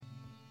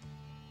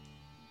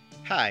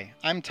Hi,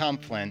 I'm Tom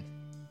Flynn,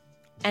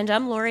 And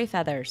I'm Lori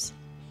Feathers.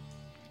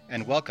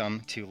 and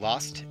welcome to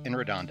Lost in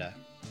Redonda.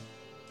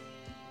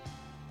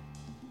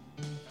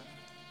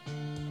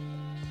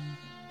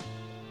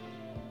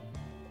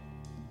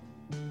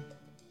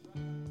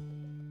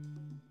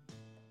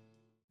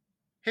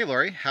 Hey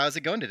Lori, how's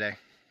it going today?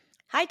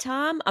 Hi,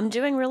 Tom. I'm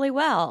doing really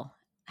well.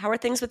 How are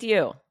things with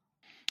you?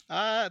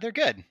 They're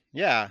good.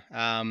 Yeah.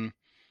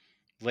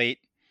 Late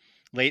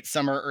late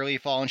summer, early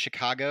fall in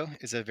Chicago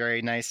is a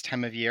very nice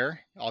time of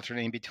year,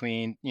 alternating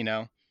between,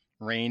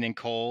 rain and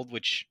cold,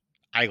 which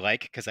I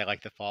like because I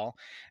like the fall.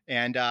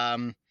 And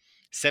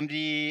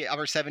 70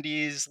 upper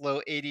 70s,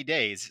 low 80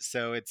 days.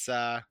 So it's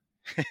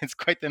it's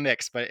quite the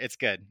mix, but it's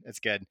good.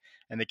 It's good.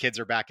 And the kids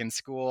are back in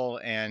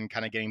school and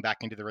kind of getting back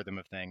into the rhythm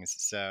of things.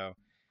 So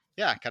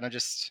yeah, kind of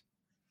just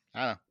I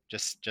don't know,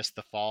 just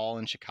the fall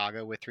in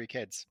Chicago with three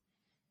kids.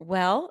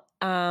 Well,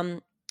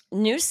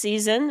 new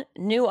season,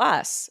 new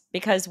us,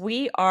 because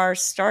we are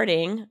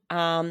starting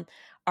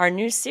our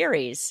new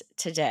series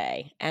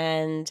today.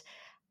 And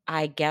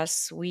I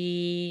guess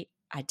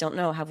I don't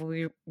know, have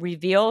we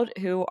revealed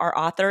who our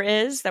author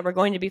is that we're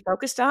going to be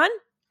focused on?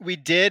 We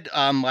did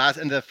last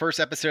in the first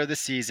episode of the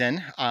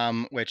season,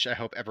 which I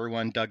hope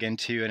everyone dug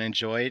into and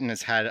enjoyed and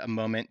has had a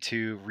moment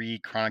to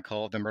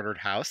re-chronicle the murdered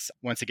house.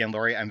 Once again,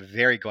 Lori, I'm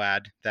very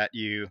glad that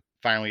you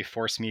finally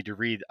forced me to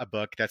read a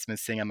book that's been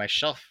sitting on my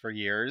shelf for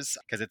years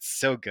because it's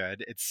so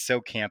good. It's so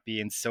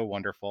campy and so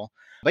wonderful.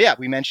 But yeah,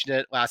 we mentioned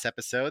it last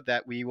episode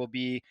that we will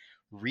be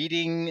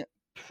reading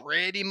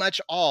pretty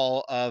much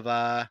all of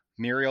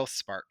Muriel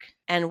Spark.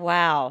 And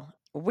wow,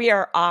 we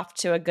are off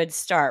to a good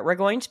start. We're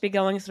going to be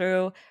going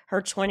through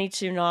her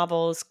 22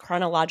 novels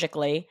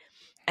chronologically.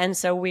 And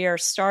so we are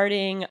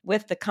starting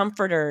with The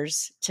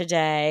Comforters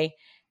today.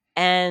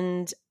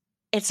 And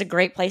it's a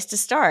great place to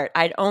start.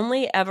 I'd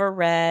only ever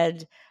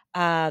read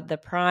The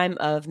Prime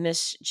of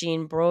Miss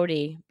Jean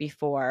Brodie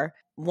before,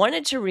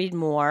 wanted to read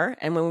more.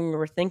 And when we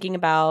were thinking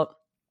about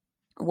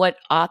what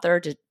author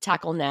to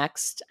tackle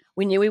next,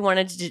 we knew we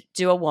wanted to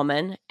do a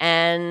woman.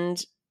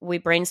 And we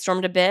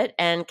brainstormed a bit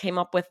and came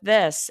up with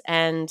this.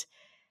 And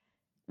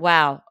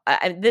wow,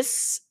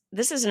 this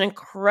is an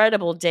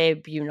incredible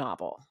debut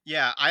novel.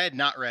 Yeah, I had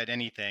not read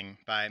anything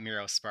by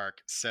Muriel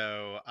Spark,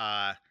 so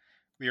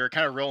we were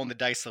kind of rolling the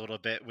dice a little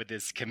bit with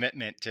this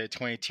commitment to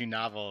 22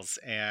 novels,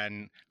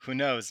 and who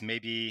knows,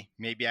 maybe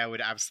I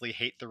would absolutely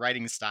hate the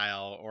writing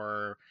style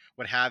or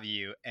what have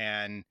you.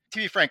 And to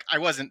be frank, I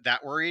wasn't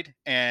that worried,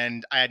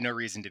 and I had no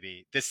reason to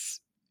be.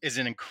 This is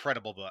an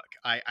incredible book.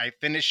 I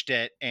finished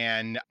it,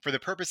 and for the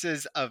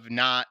purposes of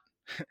not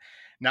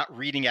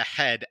reading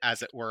ahead,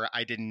 as it were,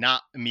 I did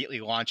not immediately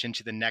launch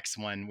into the next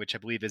one, which I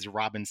believe is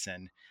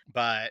Robinson.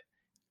 But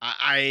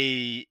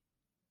I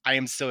I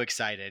am so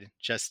excited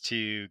just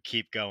to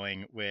keep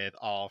going with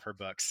all of her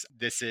books.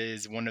 This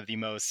is one of the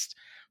most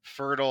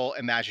fertile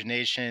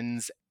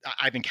imaginations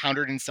I've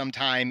encountered in some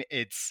time.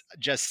 It's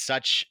just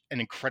such an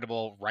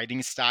incredible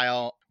writing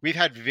style. We've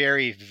had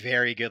very,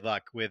 very good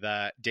luck with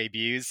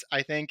debuts,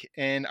 I think,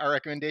 in our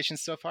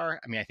recommendations so far.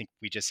 I mean, I think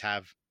we just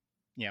have,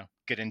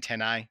 good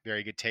antennae,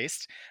 very good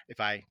taste, if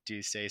I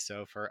do say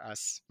so for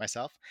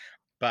myself.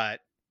 But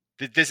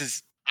this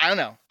is I don't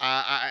know.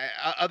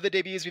 Of the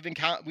debuts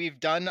we've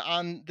done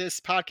on this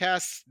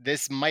podcast,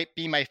 this might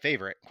be my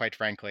favorite. Quite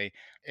frankly,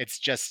 it's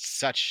just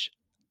such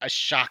a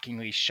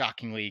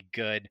shockingly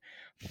good,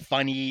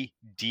 funny,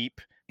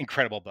 deep,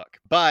 incredible book.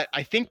 But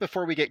I think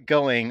before we get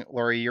going,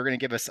 Lori, you're going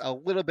to give us a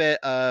little bit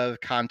of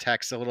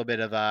context, a little bit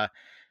of a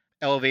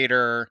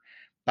elevator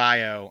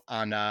bio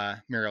on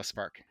Muriel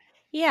Spark.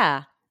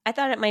 Yeah, I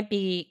thought it might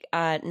be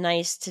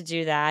nice to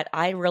do that.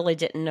 I really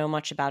didn't know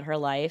much about her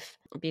life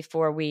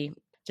before we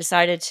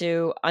decided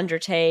to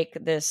undertake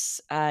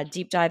this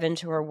deep dive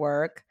into her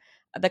work.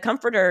 The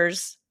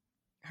Comforters,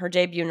 her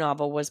debut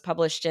novel, was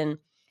published in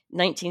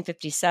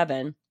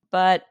 1957,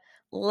 but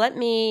let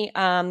me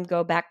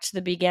go back to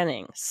the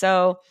beginning.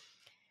 So,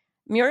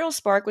 Muriel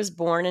Spark was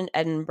born in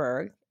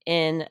Edinburgh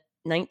in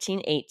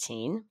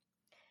 1918.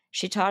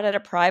 She taught at a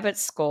private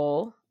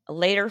school,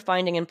 later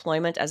finding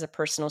employment as a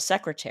personal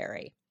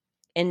secretary.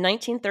 In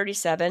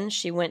 1937,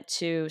 she went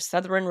to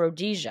southern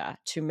Rhodesia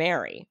to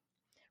marry,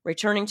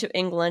 returning to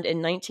England in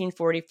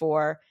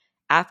 1944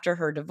 after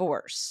her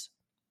divorce.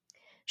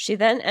 She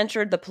then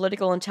entered the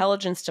political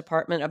intelligence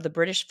department of the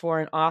British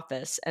Foreign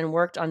Office and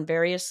worked on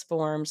various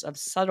forms of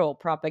subtle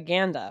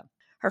propaganda.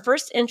 Her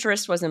first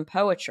interest was in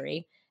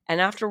poetry, and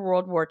after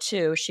World War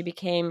II, she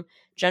became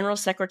General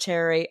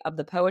Secretary of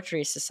the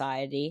Poetry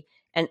Society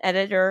and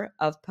editor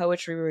of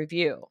Poetry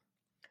Review.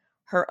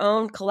 Her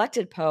own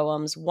collected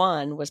poems,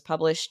 One, was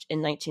published in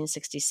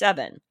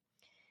 1967.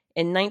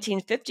 In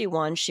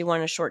 1951, she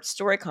won a short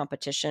story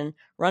competition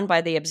run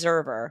by The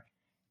Observer,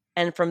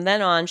 and from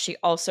then on, she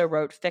also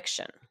wrote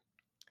fiction.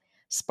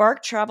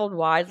 Spark traveled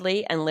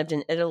widely and lived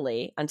in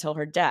Italy until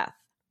her death.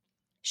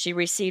 She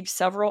received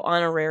several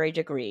honorary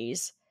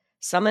degrees,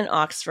 some in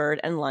Oxford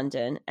and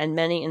London, and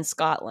many in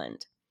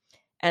Scotland,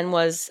 and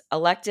was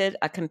elected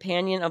a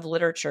Companion of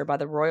Literature by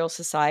the Royal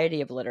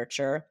Society of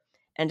Literature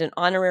and an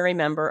honorary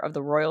member of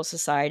the Royal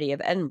Society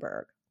of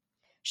Edinburgh.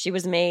 She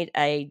was made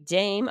a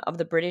Dame of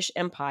the British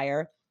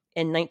Empire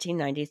in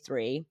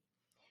 1993.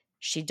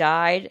 She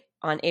died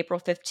on April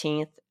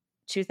 15th,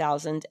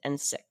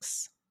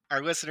 2006.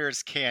 Our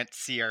listeners can't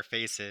see our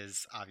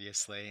faces,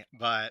 obviously,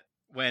 but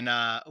when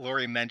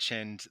Lori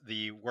mentioned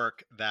the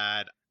work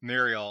that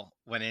Muriel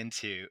went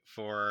into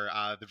for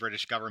the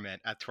British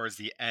government towards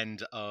the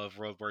end of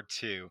World War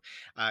II,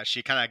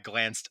 she kind of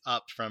glanced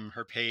up from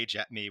her page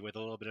at me with a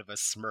little bit of a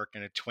smirk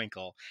and a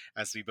twinkle,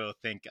 as we both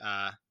think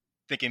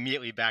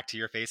immediately back to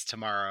Your Face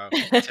Tomorrow,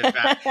 to,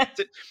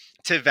 to,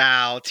 to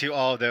vow to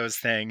all those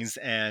things.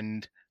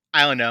 And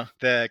I don't know,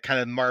 the kind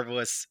of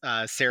marvelous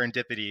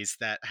serendipities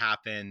that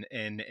happen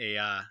in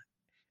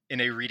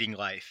a reading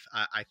life.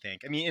 I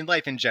think. I mean, in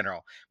life in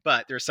general,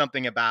 but there's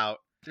something about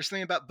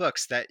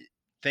books that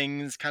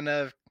things kind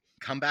of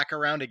come back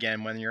around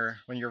again when you're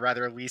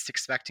rather least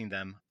expecting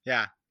them.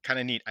 Yeah, kind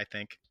of neat. I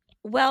think.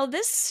 Well,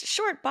 this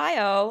short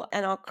bio,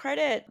 and I'll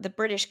credit the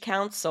British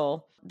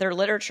Council, their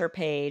literature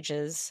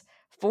pages,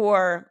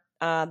 for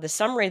the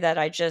summary that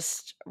I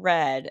just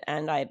read,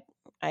 and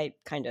I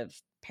kind of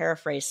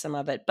paraphrased some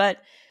of it, but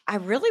I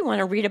really want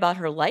to read about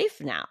her life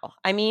now.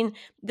 I mean,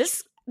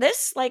 this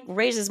like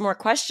raises more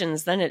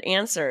questions than it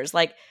answers.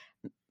 Like,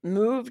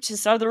 move to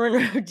Southern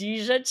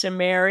Rhodesia to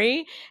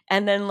marry,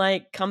 and then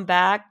like come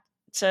back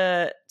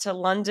to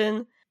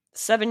London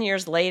 7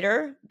 years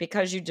later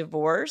because you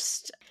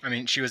divorced. I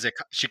mean,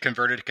 she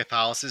converted to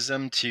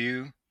Catholicism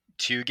to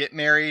get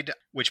married,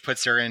 which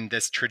puts her in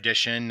this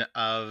tradition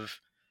of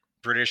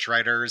British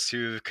writers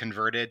who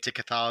converted to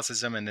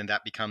Catholicism, and then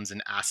that becomes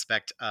an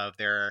aspect of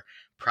their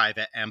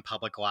private and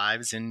public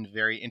lives in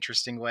very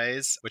interesting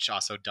ways, which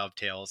also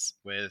dovetails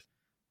with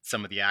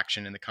some of the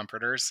action in the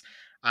Comforters.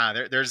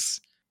 There's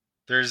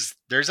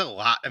a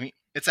lot. I mean,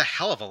 it's a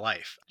hell of a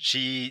life.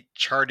 She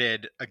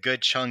charted a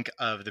good chunk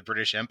of the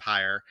British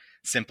Empire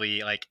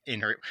simply like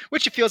in her,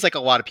 which it feels like a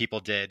lot of people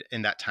did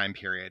in that time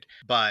period.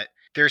 But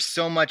there's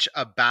so much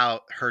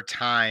about her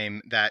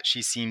time that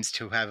she seems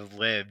to have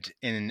lived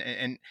in,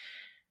 and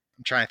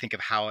I'm trying to think of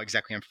how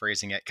exactly I'm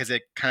phrasing it because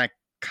it kind of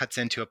cuts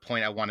into a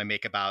point I want to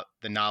make about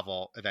the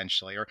novel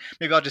eventually, or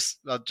maybe I'll just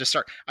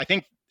start. I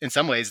think in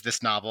some ways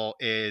this novel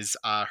is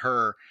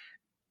her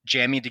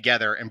jamming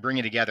together and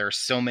bringing together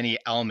so many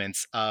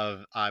elements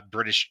of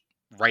British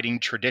writing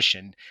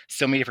tradition,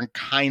 so many different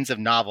kinds of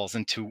novels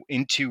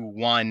into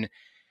one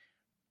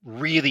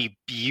really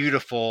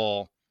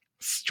beautiful,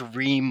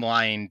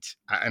 streamlined,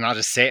 and I'll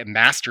just say it,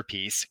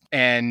 masterpiece.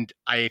 And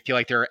I feel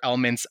like there are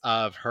elements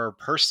of her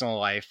personal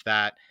life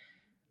that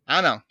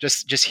I don't know.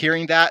 Just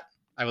hearing that,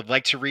 I would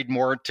like to read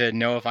more to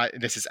know if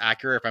this is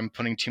accurate. If I'm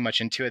putting too much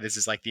into it, this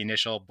is like the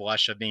initial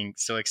blush of being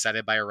so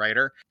excited by a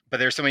writer. But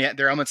there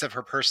are elements of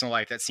her personal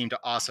life that seem to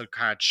also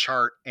kind of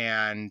chart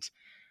and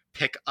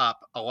pick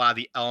up a lot of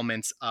the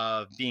elements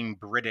of being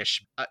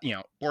British.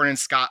 Born in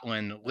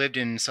Scotland, lived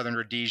in Southern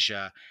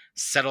Rhodesia,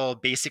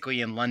 settled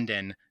basically in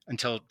London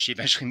until she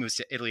eventually moves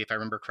to Italy, if I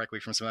remember correctly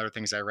from some other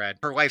things I read.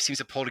 Her life seems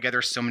to pull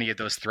together so many of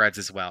those threads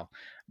as well.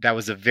 That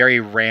was a very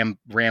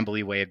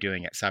rambly way of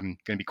doing it. So I'm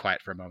going to be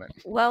quiet for a moment.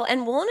 Well,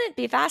 and won't it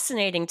be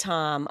fascinating,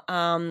 Tom?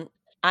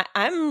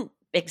 I'm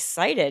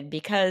excited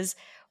because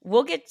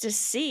we'll get to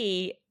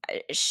see.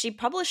 She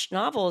published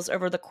novels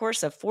over the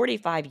course of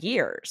 45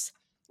 years.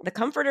 The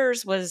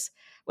Comforters was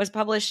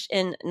published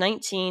in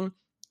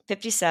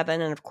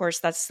 1957, and of course,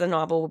 that's the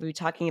novel we'll be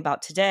talking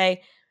about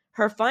today.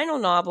 Her final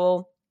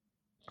novel,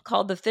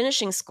 called The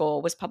Finishing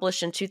School, was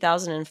published in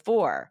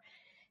 2004.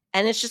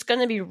 And it's just going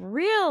to be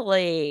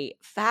really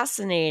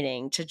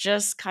fascinating to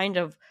just kind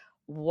of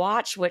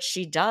watch what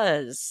she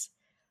does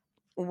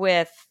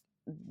with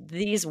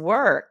these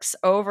works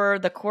over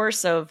the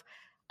course of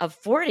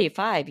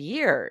 45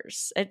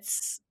 years.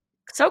 It's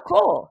so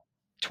cool.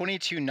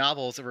 22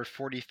 novels over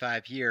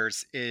 45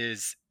 years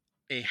is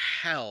a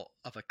hell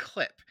of a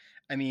clip.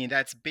 I mean,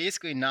 that's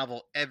basically a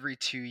novel every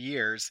 2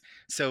 years.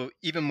 So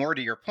even more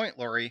to your point,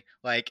 Lori,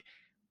 like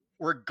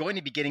we're going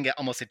to be getting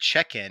almost a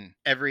check-in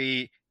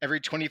every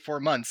 24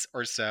 months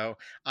or so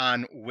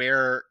on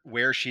where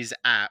she's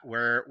at,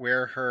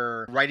 where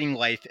her writing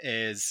life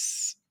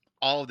is,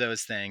 all of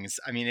those things.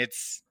 I mean,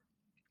 it's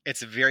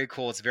very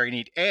cool, it's very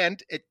neat,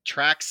 and it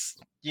tracks,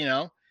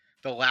 the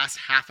last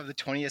half of the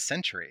 20th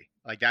century.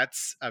 Like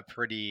that's a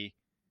pretty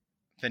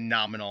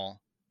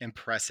phenomenal,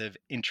 impressive,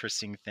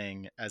 interesting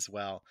thing as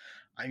well.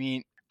 I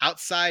mean,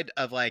 outside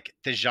of like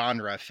the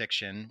genre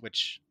fiction,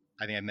 which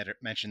I think I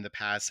mentioned in the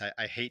past,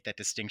 I hate that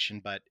distinction,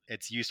 but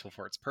it's useful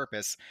for its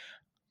purpose.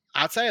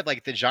 Outside of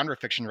like the genre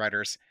fiction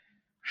writers,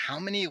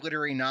 what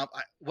literary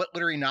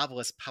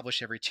novelists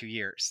publish every 2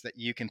 years that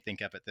you can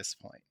think of at this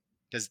point?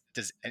 Does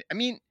I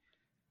mean,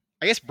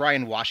 I guess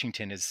Brian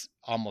Washington is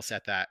almost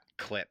at that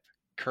clip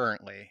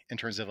currently in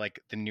terms of like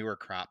the newer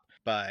crop,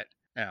 but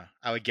yeah,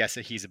 I would guess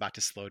that he's about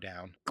to slow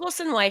down.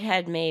 Colson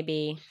Whitehead,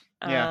 maybe.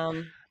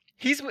 Yeah,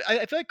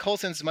 I feel like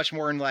Colson's much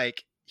more in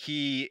like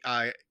he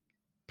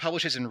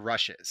publishes in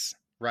rushes,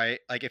 right?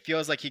 Like it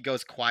feels like he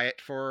goes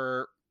quiet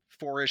for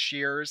 4-ish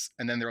years,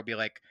 and then there'll be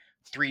like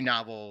three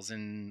novels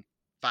in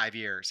 5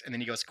 years, and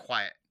then he goes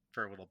quiet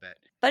for a little bit.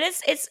 But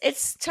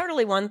it's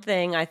totally one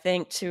thing, I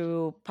think,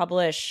 to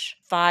publish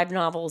 5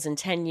 novels in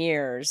 10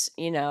 years,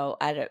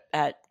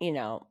 the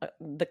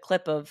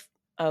clip of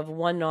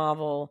one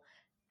novel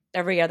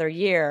every other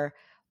year,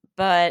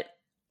 but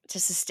to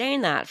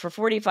sustain that for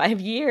 45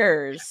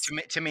 years.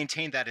 To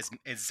maintain that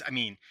is, I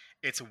mean,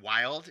 it's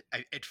wild.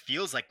 It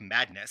feels like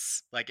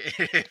madness. Like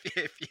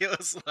it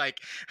feels like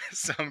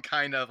some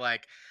kind of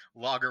like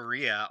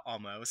logorrhea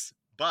almost.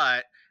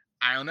 But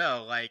I don't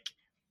know. Like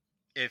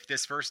if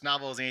this first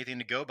novel is anything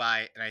to go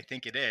by, and I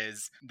think it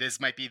is, this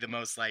might be the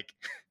most like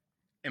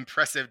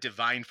impressive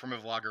divine form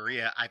of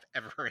logorrhea I've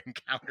ever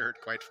encountered.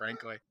 Quite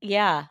frankly.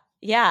 Yeah.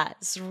 Yeah,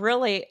 it's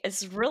really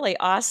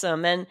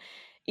awesome, and,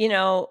 you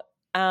know,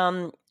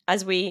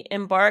 as we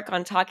embark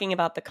on talking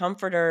about the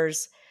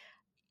comforters,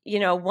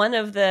 one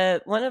of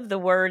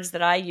the words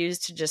that I use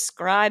to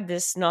describe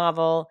this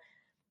novel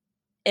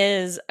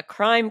is a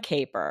crime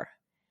caper.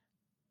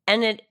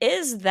 And it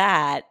is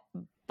that,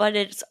 but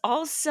it's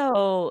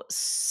also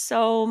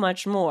so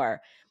much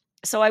more.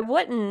 So I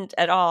wouldn't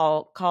at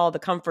all call The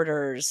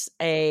Comforters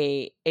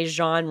a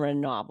genre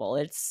novel.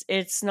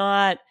 It's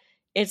not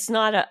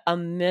a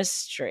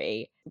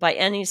mystery by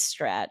any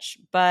stretch.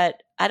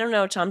 But I don't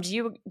know, Tom,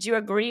 do you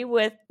agree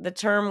with the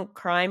term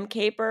crime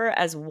caper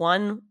as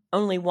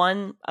only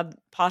one of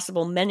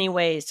possible many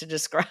ways to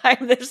describe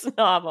this Oh,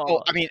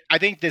 novel? I mean, I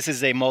think this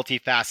is a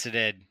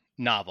multifaceted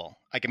novel.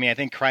 Like, I mean, I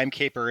think Crime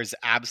Caper is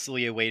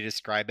absolutely a way to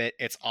describe it.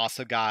 It's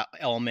also got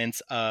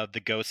elements of the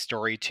ghost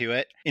story to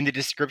it. In the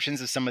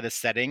descriptions of some of the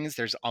settings,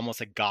 there's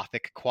almost a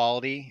gothic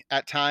quality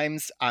at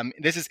times.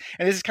 This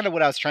is kind of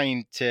what I was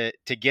trying to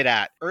get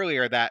at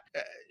earlier. That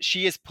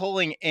she is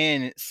pulling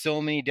in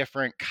so many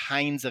different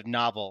kinds of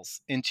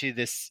novels into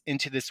this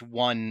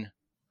one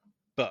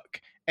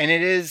book. And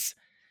it is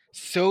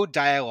so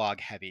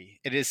dialogue heavy.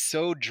 It is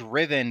so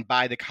driven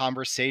by the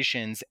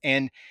conversations,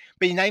 and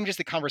but not even just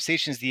the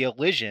conversations, the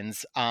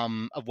elisions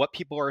of what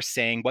people are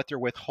saying, what they're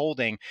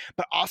withholding,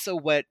 but also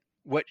what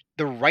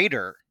the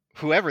writer,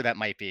 whoever that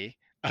might be,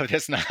 of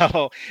this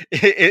novel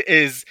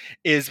is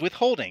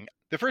withholding.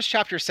 The first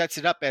chapter sets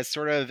it up as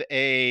sort of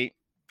a,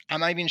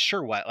 I'm not even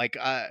sure what, like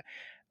a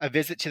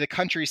visit to the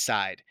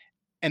countryside,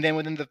 and then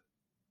within the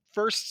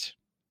first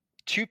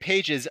 2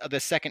 pages of the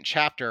second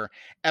chapter,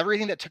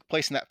 everything that took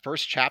place in that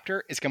first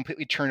chapter is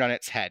completely turned on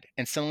its head.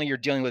 And suddenly you're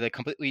dealing with a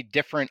completely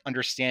different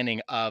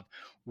understanding of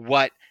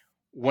what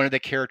one of the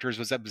characters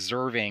was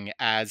observing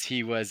as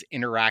he was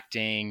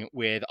interacting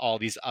with all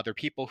these other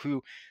people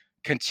who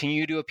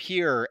continue to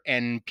appear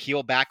and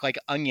peel back like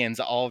onions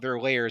all of their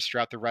layers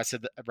throughout the rest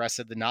of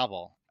the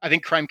novel. I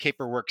think Crime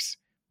Caper works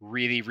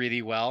really,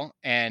 really well,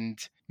 and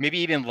maybe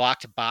even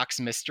locked box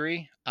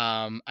mystery.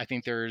 I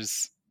think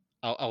there's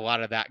a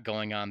lot of that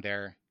going on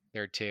there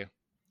too.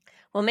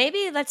 Well,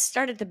 maybe let's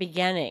start at the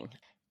beginning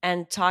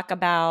and talk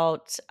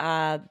about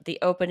the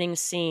opening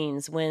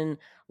scenes when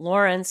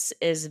Lawrence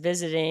is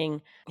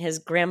visiting his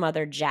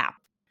grandmother, Jap.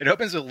 It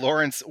opens with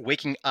Lawrence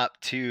waking up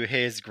to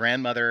his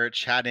grandmother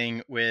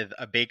chatting with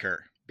a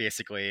baker,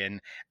 basically, and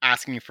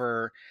asking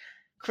for,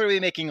 clearly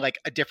making like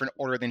a different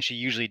order than she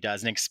usually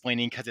does, and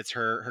explaining because it's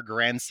her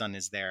grandson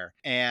is there.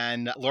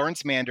 And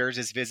Lawrence Manders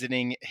is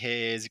visiting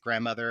his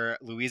grandmother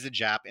Louisa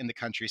Jap in the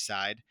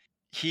countryside.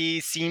 He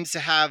seems to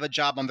have a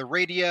job on the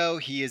radio.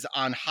 He is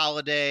on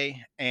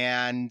holiday,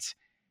 and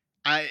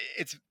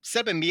it's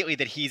said immediately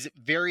that he's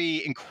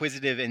very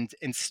inquisitive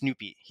and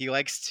snoopy. He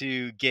likes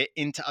to get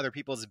into other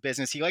people's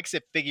business. He likes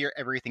to figure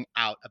everything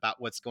out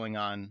about what's going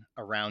on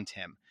around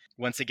him.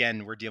 Once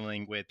again, we're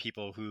dealing with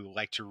people who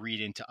like to read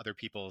into other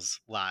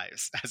people's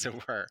lives, as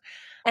it were.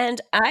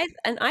 And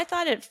I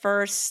thought at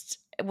first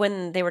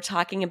when they were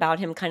talking about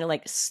him kind of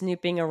like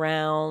snooping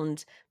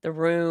around the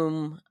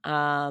room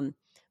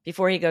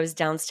before he goes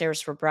downstairs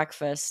for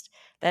breakfast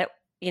that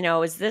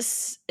is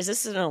this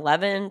an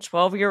 11,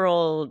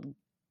 12-year-old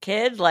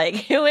kid? Like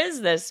who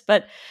is this?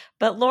 But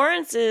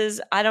Lawrence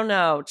is, I don't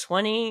know,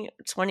 20,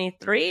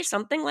 23,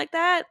 something like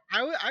that.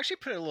 I would actually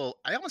put it a little.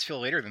 I almost feel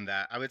later than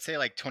that. I would say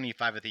like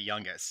 25 at the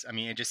youngest. I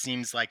mean, it just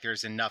seems like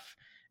there's enough.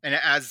 And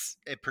as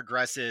it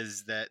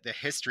progresses, the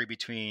history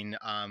between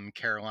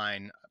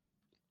Caroline,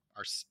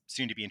 our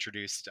soon to be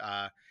introduced,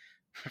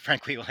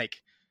 frankly,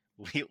 like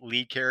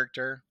lead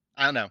character.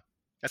 I don't know.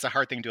 That's a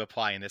hard thing to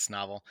apply in this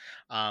novel.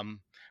 Um,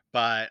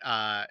 but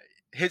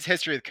his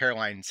history with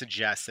Caroline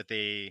suggests that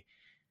they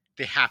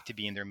have to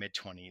be in their mid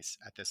 20s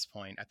at this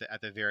point,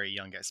 at the very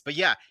youngest. But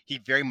yeah, he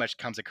very much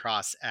comes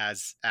across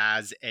as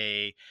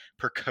a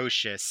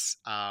precocious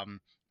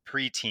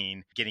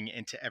preteen getting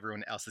into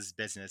everyone else's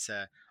business,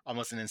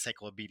 almost an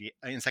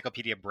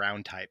encyclopedia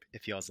Brown type.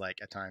 It feels like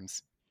at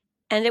times.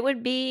 And it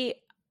would be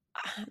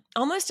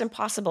almost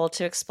impossible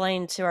to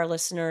explain to our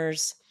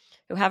listeners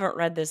who haven't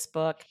read this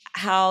book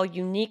how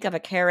unique of a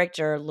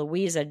character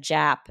Louisa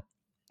Jap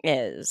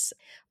is.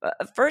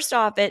 First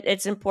off,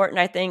 it's important,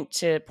 I think,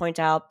 to point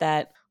out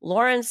that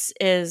Lawrence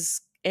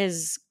is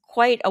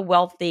quite a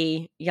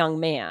wealthy young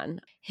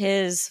man.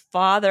 His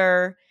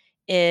father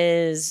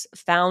is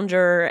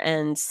founder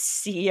and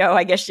CEO,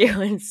 I guess you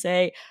would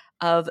say,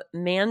 of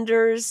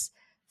Mander's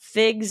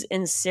Figs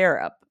and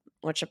Syrup,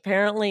 which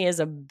apparently is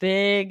a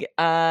big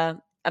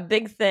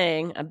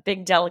thing, a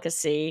big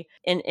delicacy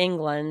in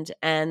England,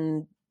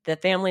 and the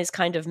family's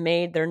kind of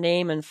made their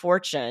name and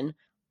fortune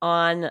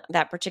on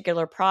that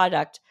particular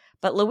product.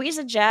 But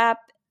Louisa Japp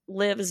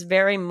lives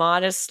very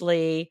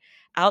modestly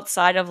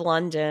outside of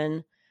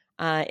London,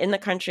 in the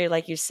country,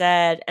 like you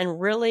said, and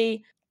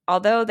really,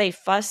 although they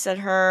fuss at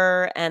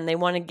her and they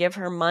want to give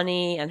her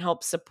money and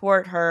help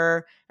support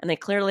her, and they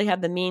clearly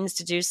have the means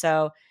to do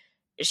so,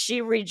 she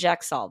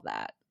rejects all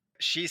that.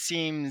 She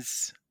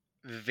seems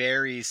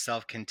very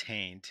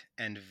self-contained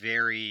and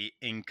very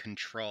in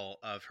control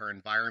of her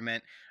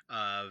environment,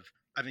 of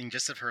I mean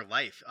just of her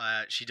life.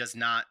 She does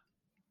not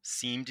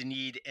seem to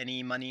need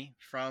any money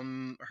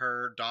from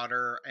her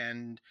daughter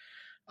and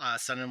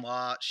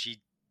son-in-law.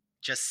 She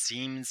just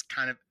seems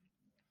kind of,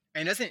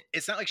 and doesn't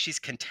it's not like she's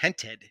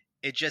contented.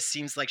 It just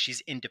seems like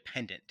she's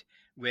independent,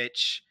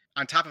 which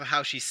on top of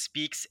how she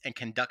speaks and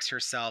conducts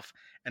herself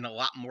and a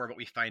lot more of what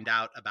we find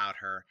out about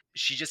her,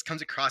 she just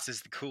comes across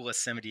as the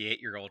coolest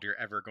 78-year-old you're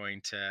ever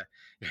going to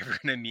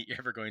meet, you're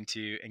ever going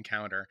to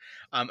encounter.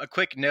 A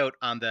quick note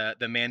on the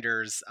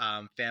Manders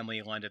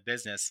family line of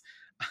business.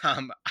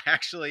 I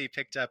actually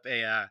picked up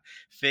a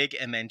fig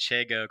and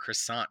manchego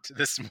croissant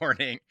this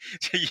morning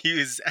to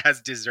use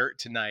as dessert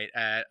tonight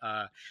at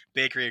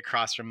bakery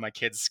across from my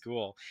kid's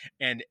school,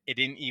 and it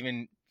didn't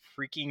even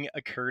freaking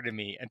occur to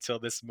me until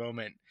this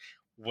moment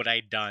what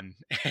I'd done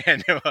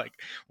and like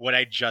what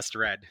I just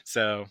read.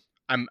 So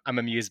I'm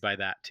amused by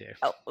that too.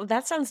 Oh,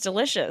 that sounds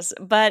delicious.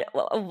 But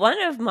one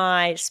of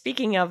my,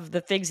 speaking of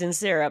the figs and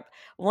syrup,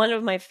 one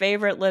of my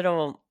favorite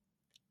little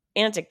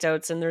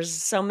anecdotes, and there's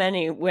so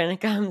many when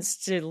it comes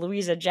to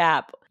Louisa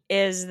Japp,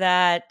 is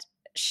that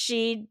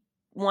she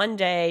one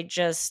day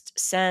just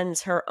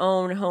sends her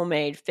own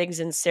homemade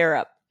figs and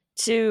syrup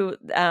to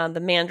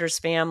the Manders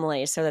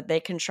family so that they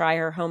can try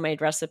her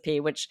homemade recipe,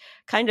 which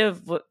kind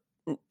of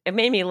it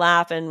made me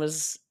laugh and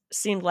was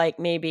seemed like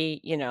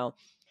maybe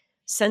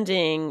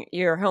sending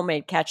your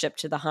homemade ketchup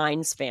to the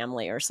Heinz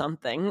family or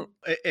something.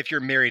 If you're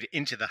married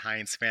into the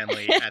Heinz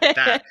family at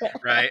that,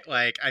 right?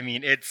 Like, I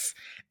mean, it's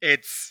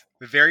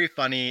very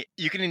funny.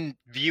 You can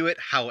view it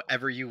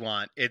however you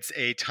want. It's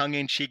a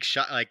tongue-in-cheek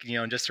shot, like,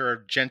 just sort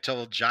of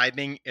gentle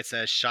jibing. It's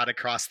a shot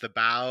across the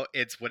bow.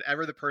 It's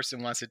whatever the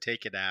person wants to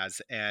take it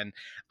as. And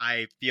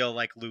I feel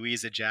like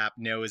Louisa Japp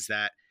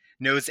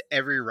knows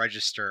every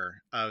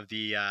register of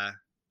the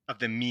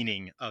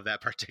meaning of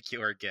that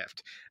particular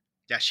gift.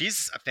 Yeah,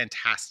 she's a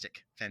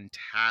fantastic,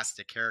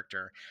 fantastic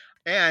character.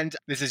 And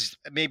this is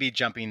maybe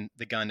jumping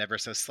the gun ever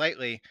so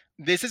slightly.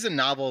 This is a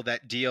novel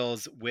that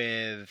deals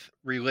with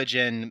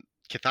religion,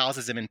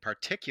 Catholicism in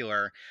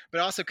particular,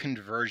 but also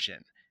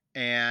conversion.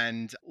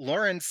 And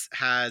Lawrence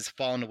has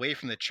fallen away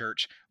from the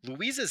church.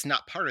 Louisa's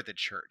not part of the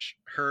church.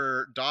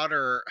 Her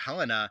daughter,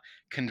 Helena,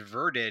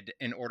 converted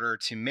in order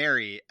to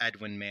marry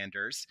Edwin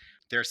Manders.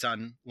 Their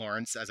son,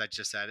 Lawrence, as I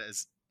just said,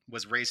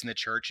 was raised in the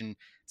church and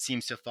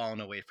seems to have fallen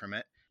away from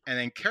it. And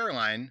then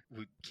Caroline,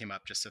 who came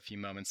up just a few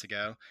moments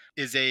ago,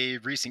 is a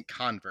recent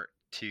convert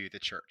to the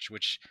church,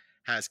 which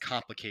has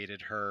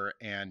complicated her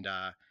and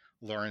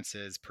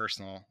Lawrence's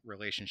personal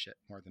relationship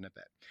more than a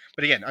bit.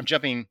 But again, I'm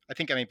jumping. I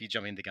think I might be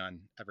jumping the gun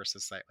ever so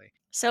slightly.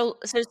 So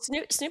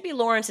Snoopy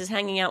Lawrence is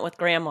hanging out with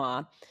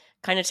Grandma,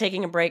 kind of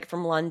taking a break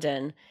from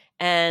London,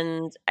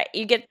 and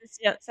you get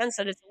the sense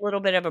that it's a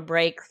little bit of a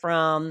break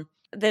from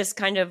this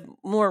kind of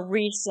more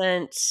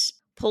recent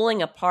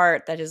pulling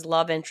apart that his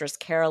love interest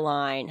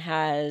Caroline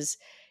has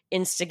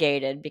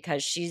instigated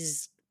because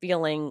she's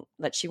feeling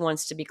that she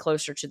wants to be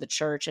closer to the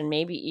church and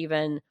maybe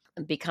even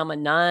become a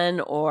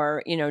nun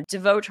or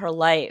devote her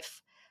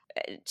life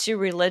to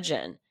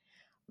religion.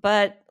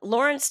 But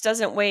Lawrence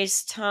doesn't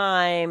waste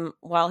time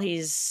while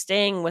he's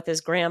staying with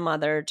his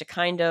grandmother to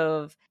kind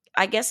of,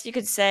 I guess you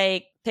could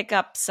say, pick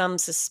up some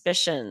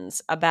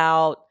suspicions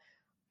about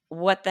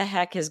what the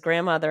heck his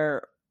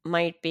grandmother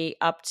might be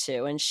up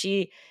to. And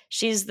she's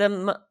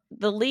the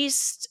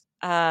least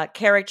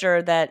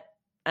character that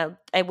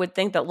I would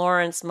think that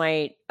Lawrence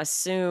might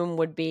assume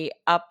would be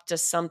up to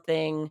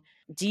something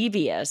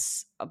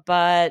devious,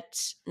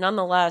 but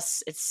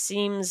nonetheless, it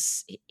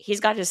seems he's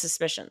got his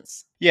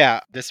suspicions.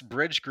 Yeah, this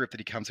bridge group that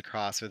he comes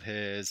across with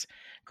his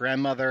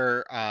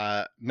grandmother,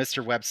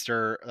 Mr.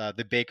 Webster,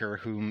 the baker,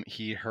 whom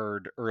he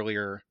heard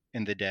earlier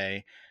in the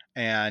day,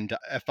 and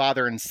a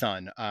father and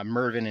son,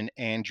 Mervyn and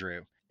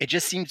Andrew. It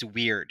just seems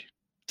weird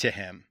to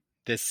him,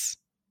 this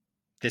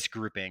this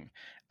grouping.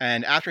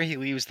 And after he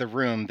leaves the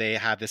room, they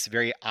have this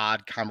very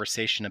odd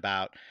conversation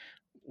about,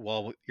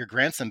 well, your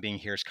grandson being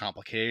here is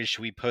complicated.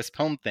 Should we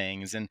postpone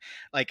things? And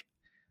like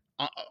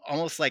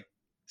almost like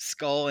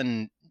skull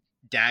and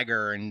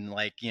dagger and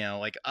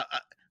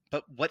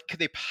but what could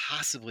they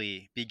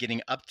possibly be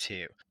getting up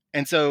to?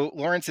 And so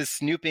Lawrence's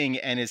snooping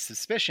and his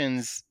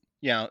suspicions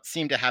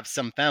seem to have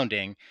some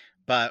founding,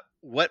 but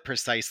what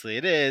precisely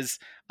it is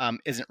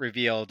isn't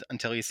revealed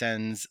until he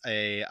sends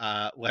a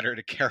letter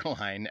to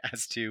Caroline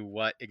as to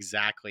what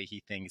exactly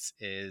he thinks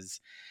is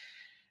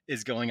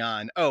going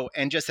on. Oh,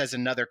 and just as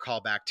another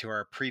callback to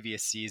our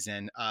previous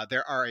season,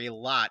 there are a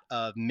lot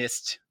of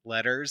missed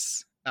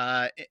letters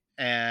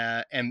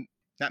and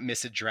not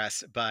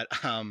misaddressed, but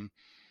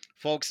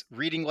folks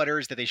reading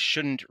letters that they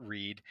shouldn't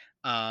read,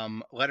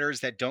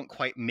 letters that don't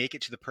quite make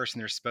it to the person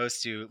they're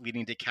supposed to,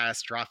 leading to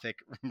catastrophic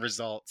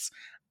results.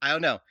 I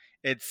don't know.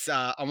 It's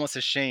almost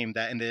a shame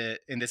that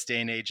in this day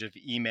and age of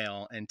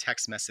email and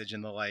text message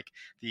and the like,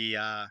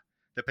 the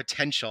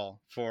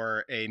potential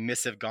for a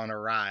missive gone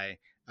awry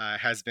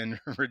has been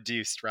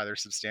reduced rather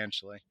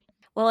substantially.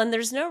 Well, and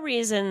there's no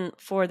reason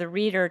for the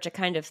reader to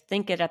kind of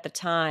think it at the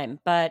time,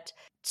 but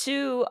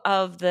two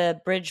of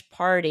the bridge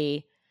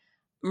party,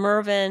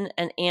 Mervyn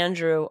and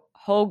Andrew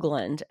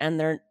Hoagland, and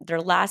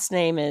their last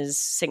name is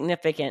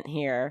significant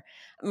here.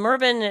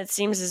 Mervyn, it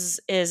seems,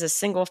 is a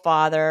single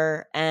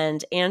father,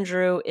 and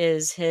Andrew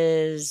is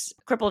his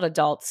crippled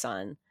adult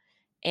son.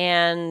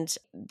 And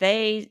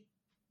they,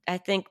 I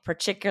think,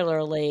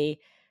 particularly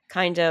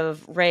kind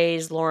of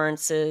raise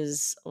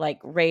Lawrence's like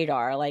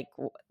radar. Like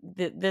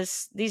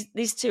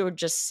these two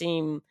just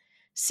seem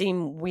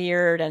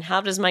weird. And how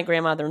does my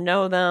grandmother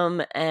know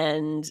them?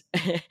 And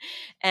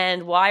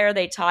and why are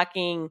they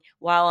talking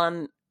while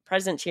I'm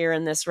present here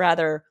in this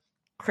rather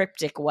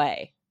cryptic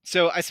way?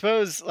 So I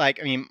suppose, like,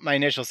 I mean, my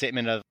initial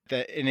statement of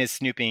that in his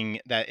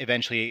snooping, that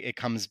eventually it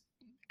comes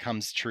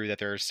true that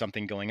there's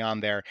something going on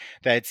there,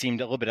 that it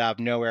seemed a little bit out of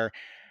nowhere.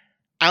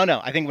 I don't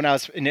know. I think when I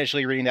was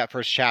initially reading that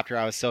first chapter,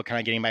 I was still kind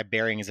of getting my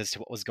bearings as to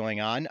what was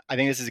going on. I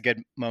think this is a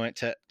good moment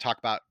to talk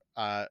about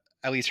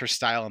at least her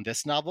style in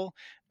this novel.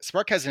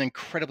 Spark has an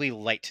incredibly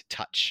light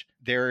touch.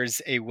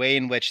 There's a way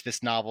in which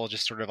this novel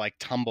just sort of like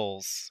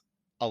tumbles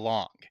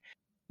along,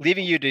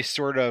 leaving you to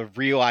sort of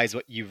realize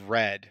what you've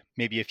read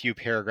maybe a few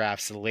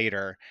paragraphs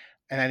later.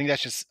 And I think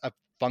that's just a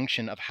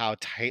function of how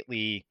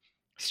tightly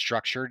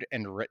structured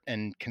and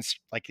written and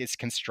like its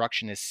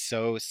construction is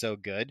so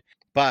good.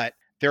 But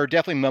there are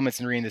definitely moments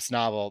in reading this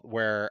novel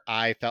where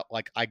I felt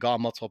like I got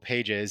multiple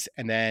pages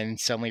and then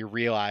suddenly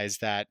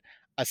realized that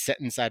a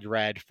sentence I'd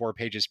read 4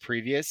 pages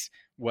previous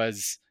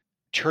was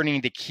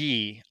turning the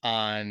key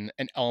on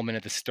an element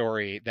of the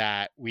story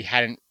that we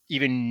hadn't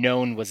even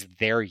known was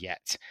there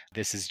yet.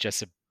 This is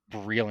just a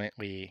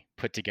brilliantly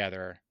put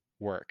together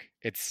work.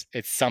 It's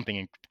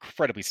something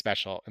incredibly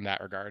special in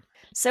that regard.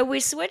 So we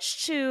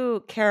switch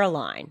to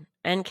Caroline,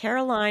 and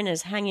Caroline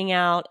is hanging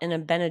out in a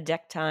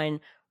Benedictine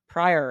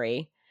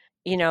priory,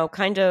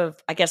 kind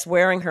of, I guess,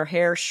 wearing her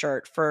hair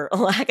shirt for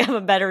lack of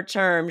a better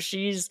term.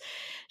 She's,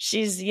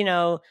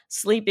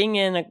 sleeping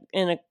in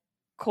a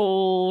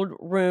cold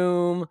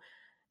room,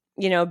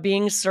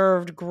 being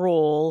served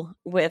gruel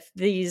with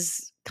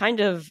these kind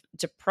of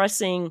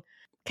depressing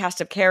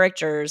cast of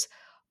characters,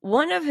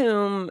 one of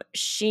whom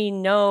she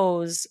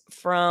knows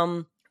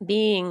from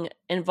being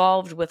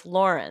involved with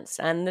Lawrence.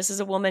 And this is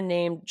a woman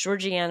named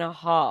Georgiana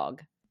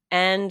Hogg.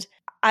 And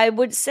I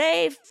would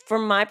say,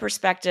 from my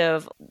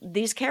perspective,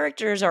 these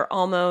characters are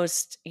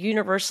almost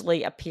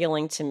universally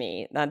appealing to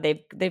me.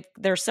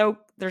 They're so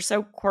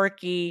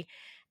quirky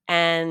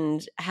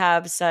and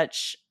have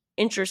such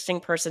interesting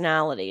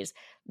personalities.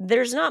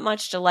 There's not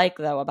much to like,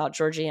 though, about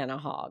Georgiana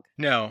Hogg.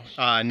 No,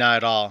 not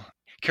at all.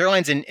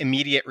 Caroline's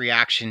immediate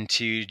reaction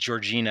to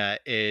Georgina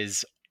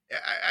is,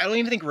 I don't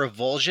even think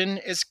revulsion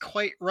is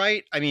quite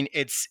right. I mean,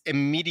 it's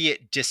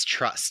immediate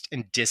distrust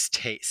and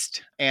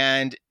distaste.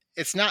 And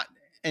it's not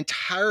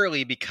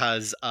entirely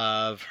because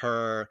of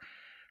her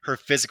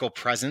physical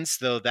presence,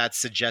 though that's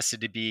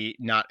suggested to be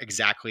not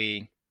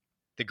exactly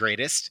the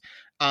greatest.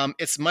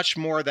 It's much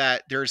more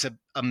that there's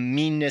a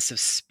meanness of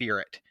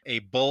spirit, a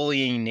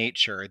bullying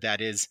nature that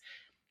is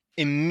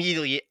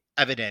immediately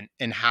evident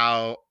in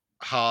how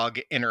Hogg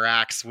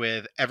interacts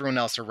with everyone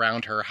else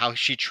around her, how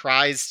she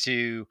tries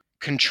to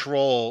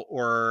control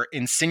or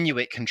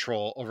insinuate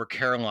control over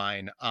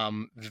Caroline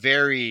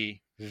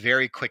very,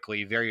 very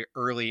quickly, very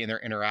early in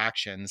their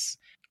interactions,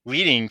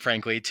 leading,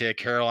 frankly, to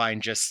Caroline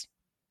just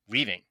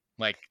leaving,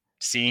 like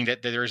seeing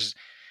that there's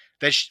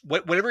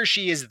whatever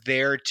she is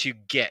there to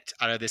get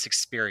out of this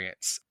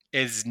experience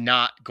is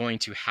not going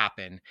to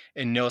happen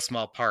in no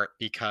small part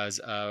because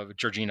of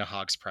Georgina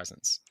Hogg's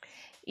presence.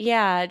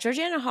 Yeah,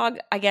 Georgiana Hogg,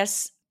 I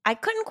guess I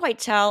couldn't quite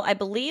tell. I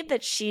believe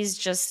that she's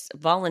just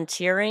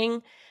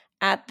volunteering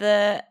at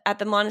the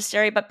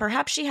monastery, but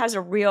perhaps she has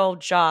a real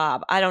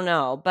job. I don't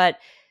know, but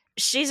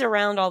she's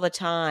around all the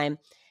time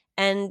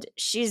and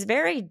she's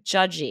very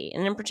judgy.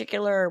 And in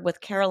particular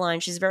with Caroline,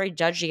 she's very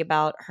judgy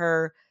about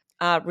her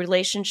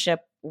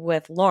relationship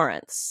with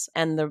Lawrence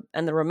and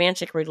the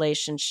romantic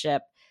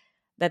relationship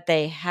that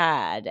they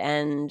had,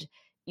 and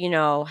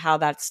how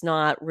that's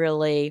not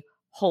really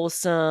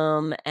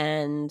wholesome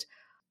and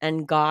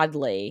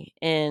godly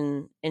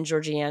in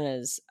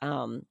Georgiana's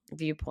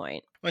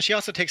viewpoint. Well, she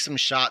also takes some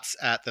shots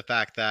at the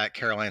fact that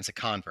Caroline's a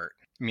convert.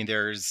 I mean,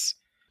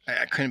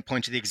 I couldn't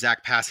point to the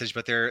exact passage,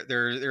 but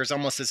there's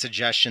almost a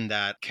suggestion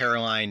that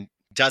Caroline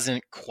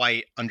doesn't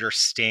quite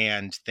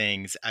understand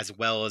things as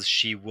well as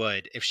she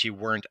would if she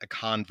weren't a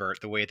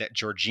convert, the way that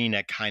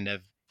Georgina kind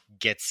of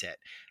gets it.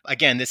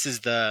 Again, this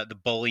is the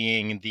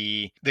bullying,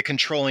 the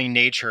controlling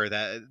nature,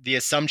 that the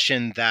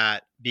assumption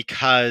that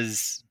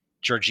because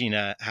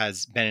Georgina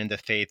has been in the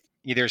faith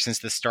either since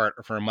the start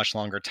or for a much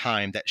longer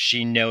time, that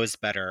she knows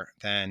better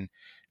than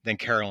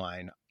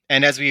Caroline.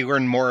 And as we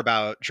learn more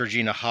about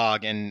Georgina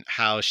Hogg and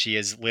how she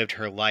has lived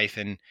her life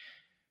and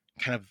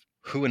kind of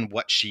who and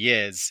what she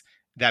is,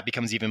 that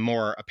becomes even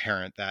more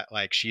apparent, that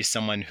like she's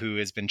someone who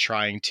has been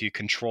trying to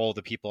control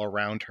the people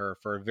around her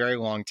for a very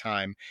long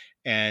time,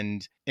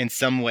 and in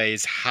some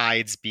ways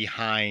hides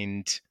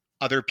behind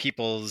other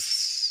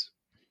people's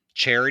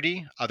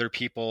charity, other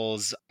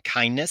people's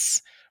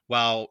kindness,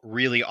 while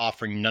really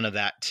offering none of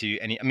that to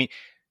any. I mean,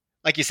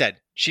 like you said,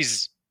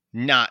 she's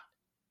not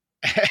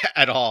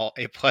at all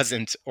a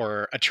pleasant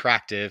or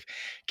attractive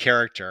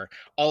character,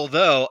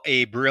 although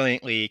a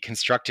brilliantly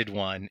constructed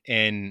one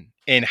in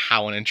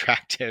how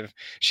unattractive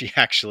she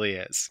actually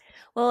is.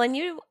 Well, and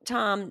you,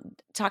 Tom,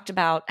 talked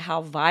about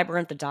how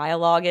vibrant the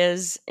dialogue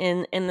is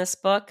in this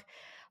book,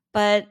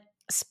 but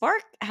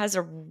Spark has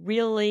a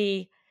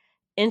really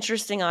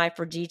interesting eye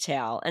for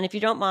detail. And if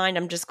you don't mind,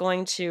 I'm just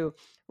going to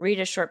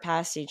read a short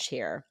passage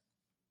here.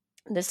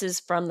 This is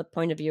from the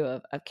point of view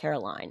of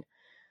Caroline.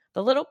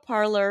 The little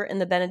parlor in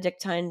the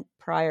Benedictine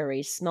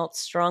priory smelt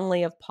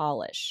strongly of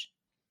polish.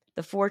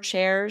 The four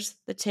chairs,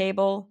 the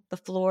table, the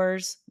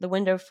floors, the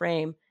window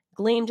frame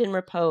gleamed in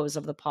repose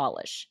of the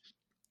polish,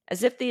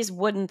 as if these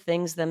wooden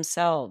things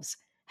themselves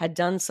had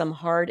done some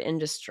hard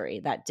industry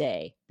that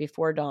day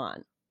before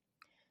dawn.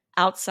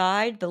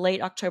 Outside, the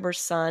late October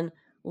sun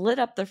lit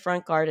up the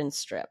front garden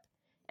strip,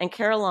 and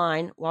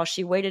Caroline, while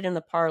she waited in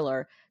the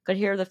parlor, could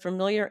hear the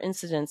familiar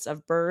incidents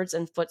of birds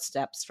and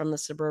footsteps from the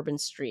suburban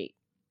street.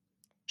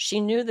 She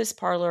knew this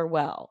parlor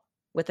well,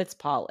 with its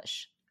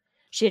polish.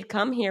 She had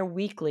come here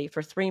weekly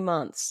for 3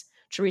 months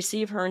to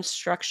receive her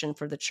instruction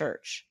for the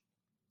church.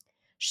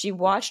 She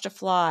watched a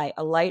fly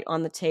alight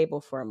on the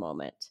table for a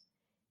moment.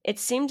 It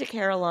seemed to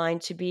Caroline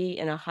to be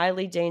in a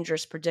highly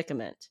dangerous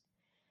predicament,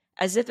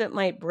 as if it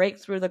might break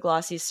through the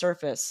glossy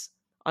surface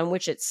on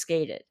which it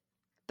skated,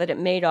 but it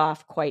made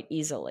off quite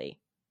easily.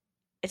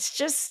 It's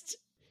just,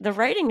 the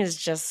writing is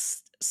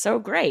just so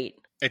great.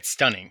 It's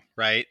stunning,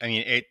 right? I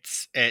mean,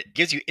 it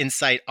gives you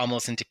insight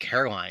almost into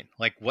Caroline,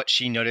 like what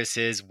she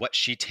notices, what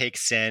she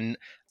takes in.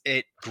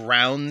 It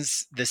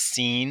grounds the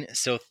scene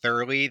so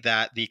thoroughly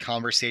that the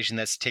conversation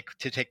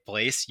to take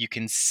place, you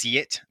can see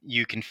it,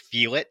 you can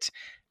feel it.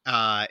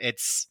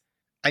 It's,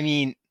 I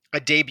mean, a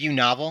debut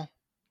novel,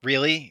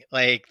 really.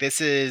 Like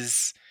this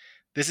is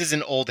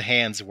an old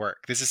hand's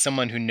work. This is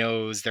someone who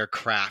knows their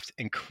craft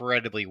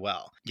incredibly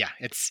well. Yeah,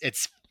 it's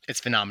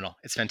phenomenal.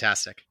 It's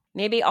fantastic.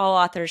 Maybe all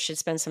authors should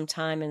spend some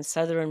time in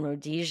Southern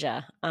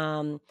Rhodesia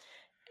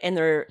in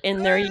their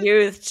Uh,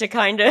 youth to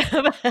kind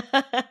of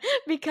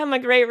become a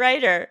great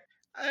writer.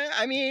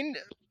 I mean,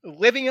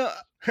 living a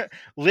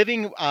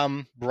living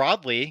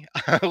broadly,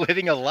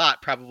 living a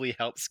lot probably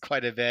helps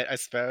quite a bit, I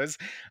suppose.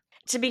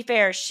 To be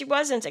fair, she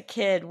wasn't a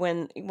kid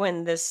when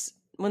this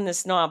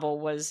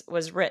novel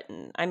was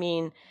written. I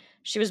mean,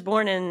 she was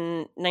born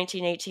in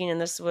 1918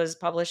 and this was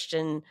published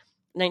in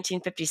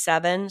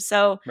 1957.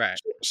 So Right.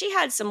 she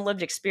had some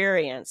lived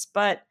experience,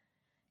 but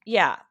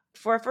yeah,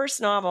 for a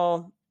first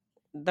novel,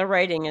 the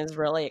writing is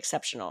really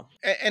exceptional.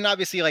 And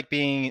obviously, like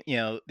being,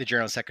 the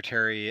general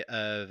secretary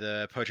of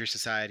the Poetry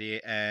Society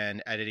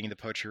and editing the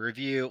Poetry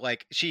Review,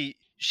 like she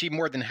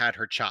more than had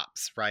her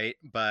chops, right?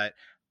 But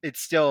it's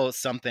still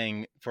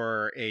something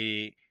for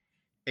a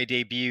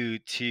debut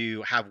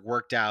to have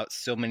worked out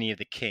so many of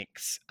the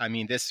kinks. I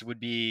mean, this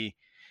would be,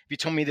 if you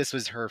told me this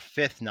was her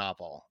fifth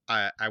novel,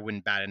 I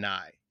wouldn't bat an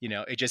eye.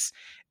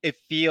 It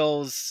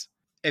feels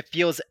it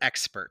feels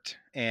expert,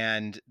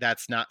 and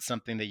that's not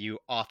something that you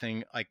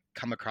often like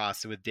come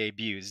across with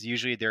debuts.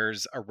 Usually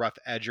there's a rough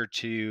edge or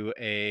two,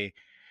 a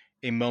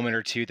moment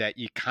or two that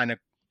you kind of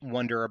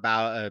wonder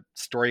about, a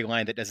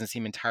storyline that doesn't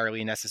seem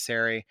entirely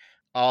necessary.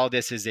 All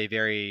this is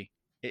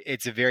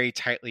it's a very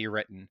tightly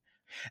written.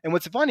 And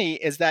what's funny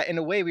is that in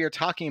a way we are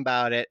talking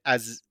about it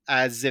as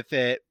if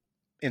it,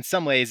 in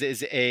some ways,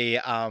 is a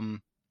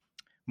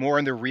more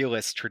in the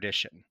realist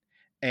tradition.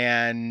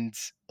 And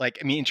like,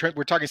 I mean,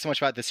 we're talking so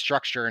much about the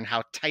structure and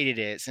how tight it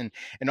is,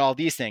 and all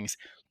these things,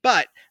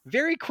 but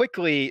very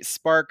quickly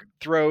Spark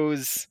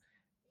throws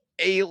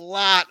a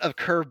lot of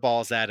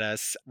curveballs at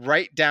us,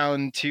 right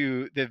down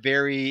to the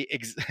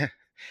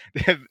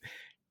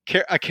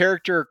a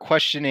character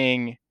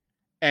questioning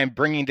and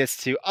bringing this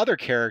to other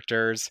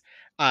characters,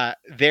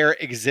 their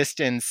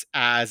existence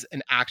as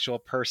an actual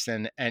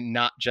person and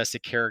not just a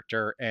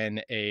character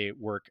in a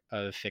work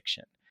of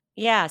fiction.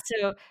 Yeah,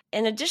 so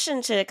in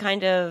addition to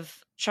kind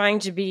of trying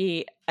to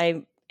be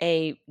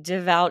a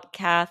devout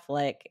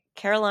Catholic,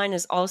 Caroline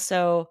is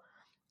also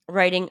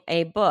writing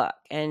a book,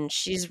 and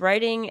she's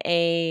writing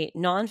a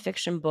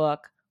nonfiction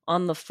book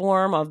on the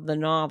form of the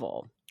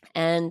novel.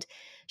 And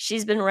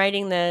she's been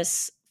writing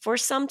this for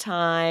some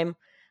time.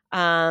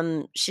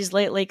 She's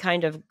lately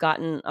kind of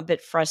gotten a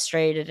bit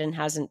frustrated and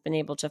hasn't been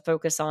able to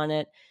focus on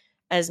it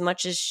as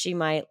much as she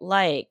might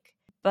like.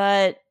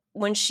 But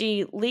when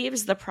she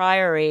leaves the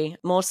Priory,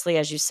 mostly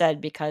as you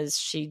said, because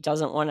she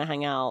doesn't want to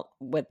hang out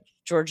with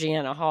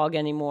Georgiana Hogg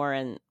anymore,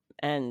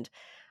 and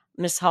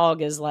Miss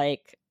Hogg is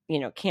like,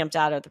 camped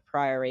out of the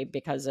Priory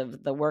because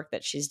of the work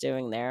that she's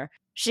doing there.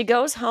 She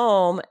goes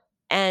home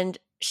and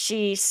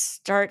she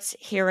starts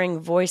hearing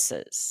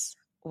voices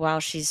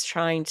while she's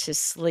trying to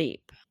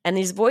sleep. And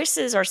these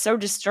voices are so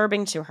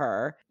disturbing to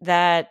her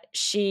that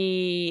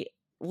she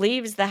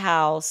leaves the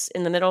house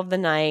in the middle of the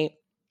night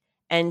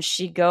and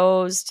she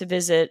goes to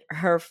visit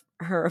her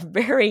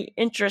very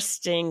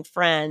interesting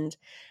friend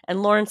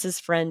and Lawrence's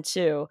friend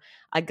too,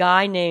 a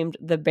guy named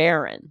the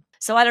Baron.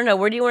 So I don't know,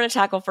 where do you want to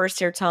tackle first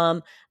here,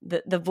 Tom?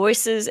 The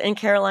voices in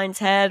Caroline's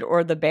head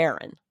or the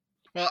Baron?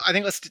 Well, I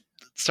think let's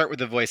start with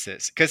the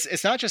voices because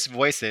it's not just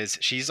voices.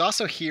 She's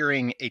also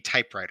hearing a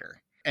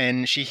typewriter.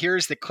 And she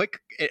hears the click.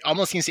 It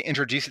almost seems to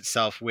introduce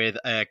itself with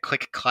a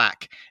click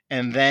clack.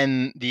 And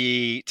then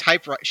the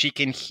typewriter, she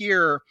can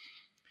hear,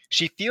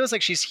 she feels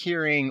like she's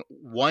hearing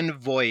one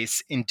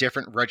voice in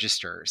different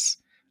registers.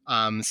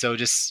 So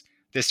just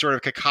this sort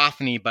of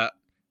cacophony, but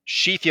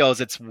she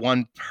feels it's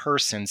one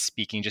person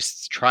speaking,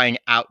 just trying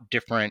out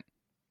different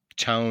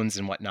tones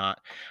and whatnot.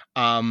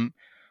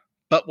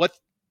 But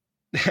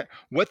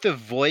what the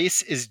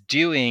voice is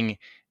doing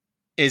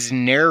is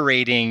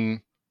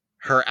narrating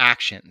her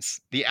actions,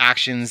 the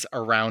actions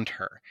around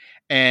her.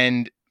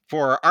 And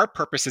for our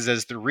purposes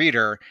as the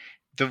reader,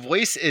 the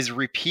voice is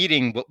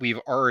repeating what we've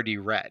already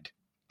read,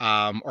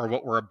 or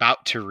what we're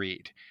about to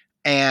read.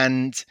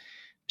 And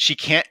she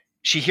can't,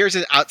 she hears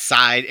it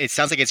outside. It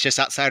sounds like it's just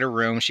outside her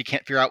room. She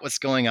can't figure out what's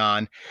going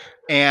on.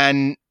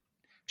 And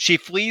she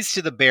flees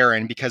to the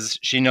Baron because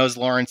she knows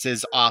Lawrence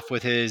is off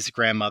with his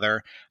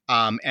grandmother,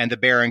 and the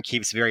Baron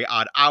keeps very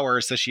odd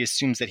hours, so she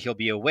assumes that he'll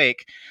be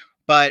awake.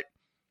 But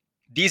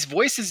these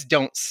voices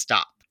don't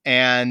stop,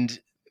 and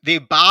they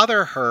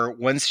bother her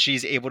once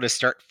she's able to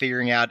start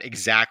figuring out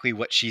exactly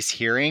what she's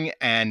hearing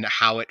and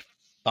how it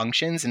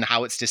functions and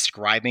how it's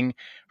describing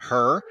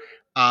her,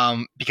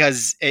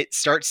 because it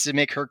starts to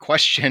make her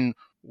question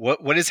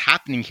what is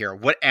happening here.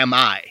 What am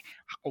I?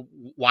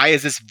 Why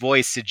is this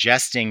voice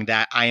suggesting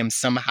that I am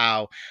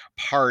somehow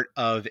part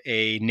of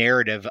a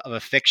narrative of a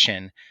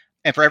fiction?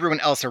 And for everyone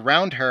else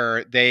around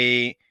her,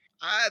 they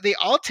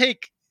all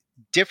take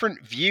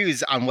different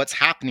views on what's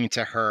happening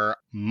to her,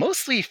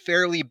 mostly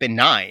fairly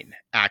benign,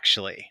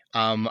 actually.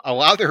 A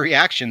lot of the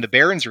reaction, the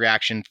Baron's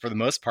reaction for the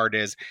most part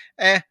is,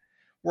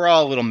 we're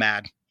all a little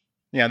mad.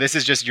 This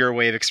is just your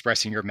way of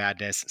expressing your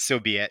madness, so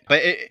be it.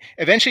 But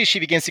eventually she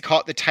begins to call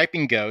it the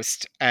typing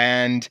ghost,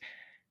 and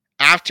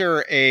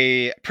after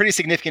a pretty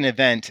significant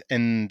event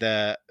in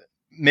the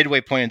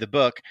midway point of the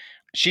book,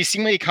 she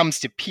seemingly comes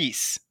to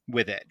peace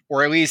with it,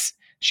 or at least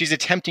she's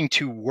attempting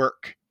to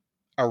work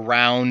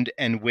around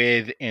and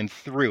with and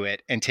through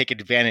it and take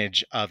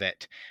advantage of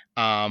it,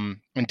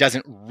 and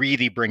doesn't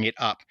really bring it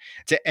up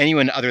to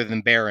anyone other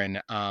than Baron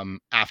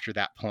after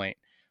that point.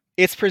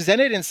 It's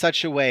presented in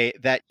such a way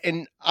that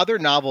in other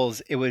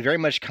novels, it would very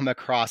much come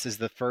across as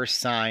the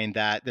first sign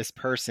that this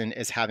person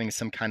is having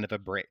some kind of a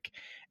break.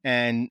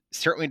 And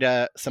certainly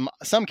to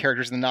some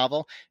characters in the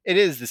novel, it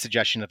is the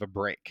suggestion of a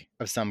break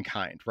of some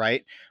kind,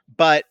 right?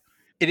 But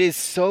it is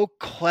so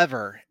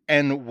clever,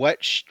 and what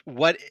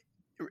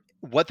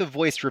the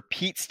voice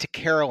repeats to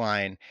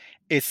Caroline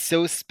is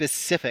so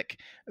specific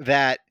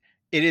that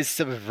it is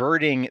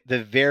subverting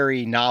the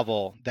very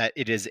novel that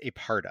it is a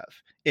part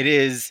of. It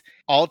is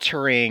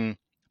altering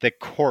the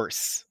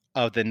course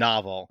of the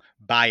novel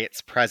by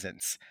its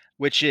presence,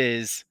 which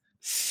is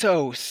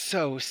so,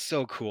 so,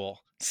 so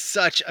cool.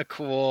 Such a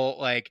cool,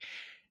 like,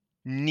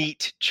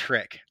 neat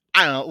trick.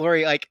 I don't know,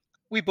 Lori, like,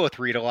 we both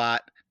read a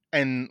lot,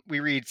 and we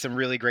read some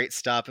really great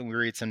stuff and we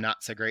read some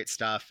not so great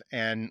stuff.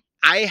 And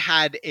I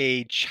had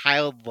a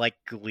childlike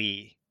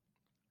glee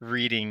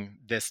reading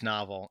this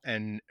novel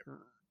and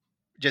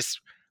just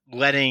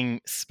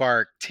letting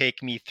Spark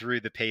take me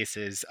through the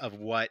paces of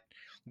what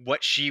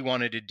she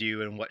wanted to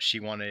do and what she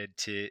wanted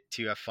to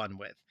have fun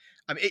with.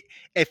 I mean,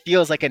 it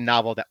feels like a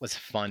novel that was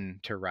fun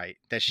to write,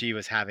 that she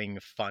was having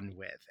fun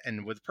with,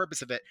 and with the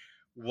purpose of it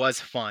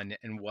was fun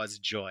and was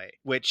joy.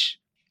 Which,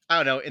 I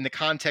don't know, in the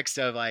context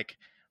of like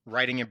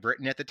writing in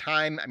Britain at the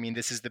time. I mean,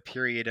 this is the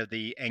period of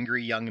the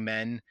angry young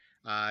men.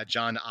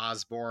 John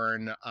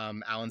Osborne,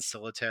 Alan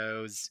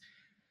Silito's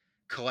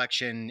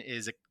collection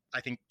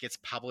I think gets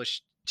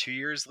published 2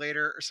 years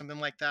later or something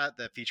like that,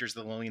 that features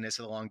the loneliness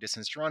of the long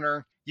distance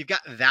runner. You've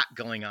got that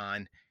going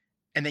on,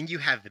 and then you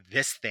have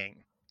this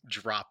thing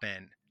drop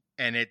in,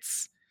 and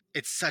it's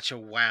such a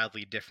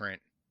wildly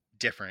different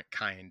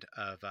kind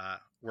of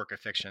work of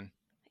fiction.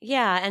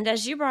 Yeah, and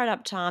as you brought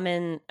up, Tom,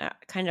 in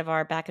kind of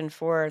our back and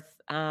forth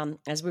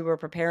as we were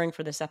preparing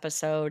for this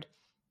episode,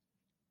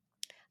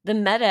 the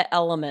meta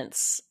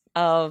elements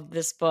of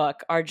this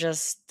book are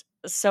just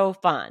so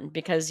fun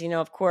because,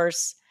 of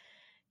course,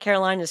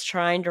 Caroline is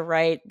trying to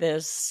write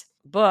this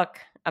book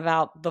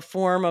about the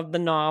form of the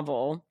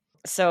novel.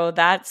 So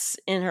that's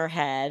in her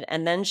head.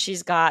 And then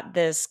she's got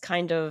this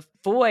kind of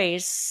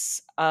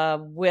voice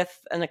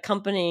with an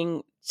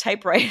accompanying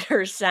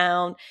typewriter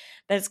sound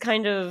that's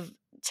kind of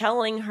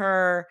telling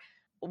her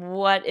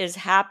what is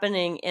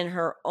happening in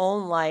her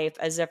own life,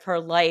 as if her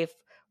life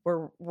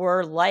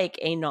were like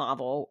a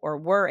novel, or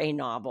were a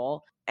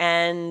novel.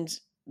 And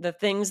the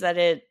things that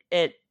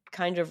it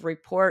kind of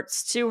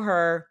reports to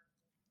her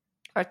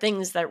are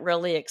things that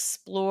really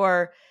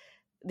explore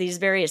these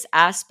various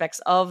aspects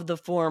of the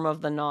form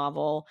of the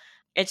novel.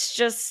 It's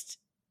just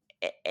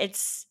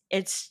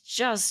it's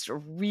just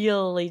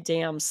really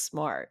damn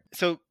smart.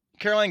 So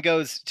Caroline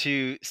goes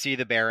to see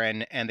the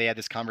Baron, and they have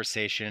this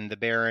conversation. The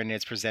Baron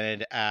is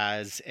presented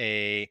as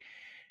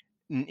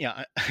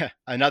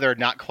another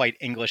not quite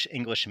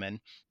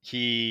Englishman.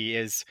 He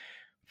is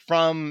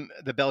from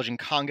the Belgian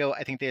Congo,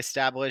 I think they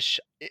establish.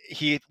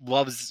 He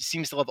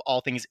seems to love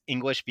all things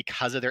English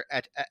because of their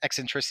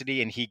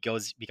eccentricity, and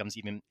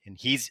and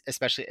he's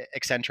especially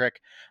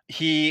eccentric.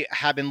 He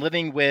had been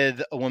living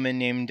with a woman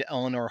named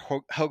Eleanor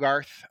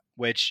Hogarth,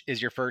 which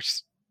is your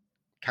first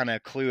kind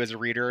of clue as a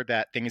reader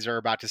that things are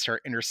about to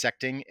start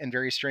intersecting in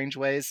very strange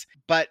ways.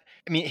 But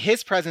I mean,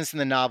 his presence in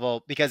the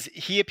novel, because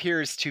he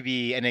appears to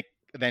be, and it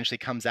eventually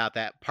comes out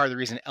that part of the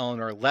reason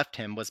Eleanor left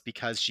him was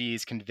because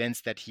she's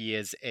convinced that he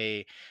is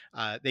they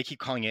keep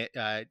calling it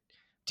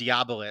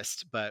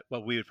diabolist, but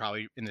what we would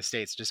probably in the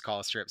States just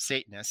call a straight up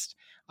Satanist.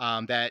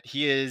 That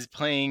he is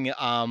playing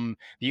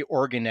the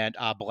organ at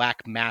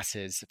black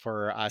masses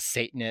for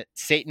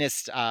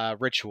Satanist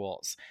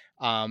rituals.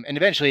 And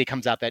eventually it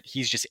comes out that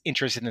he's just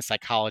interested in the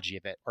psychology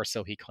of it, or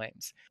so he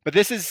claims. But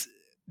this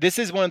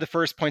is one of the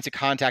first points of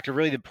contact, or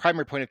really the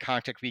primary point of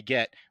contact we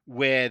get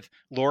with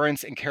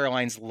Lawrence and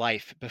Caroline's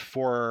life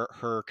before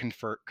her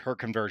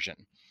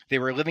conversion. They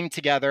were living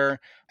together.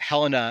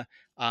 Helena,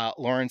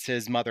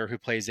 Lawrence's mother, who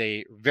plays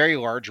a very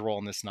large role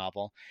in this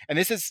novel, and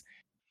I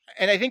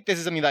think this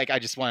is something like I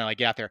just want to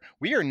get out there.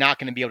 We are not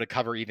going to be able to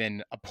cover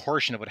even a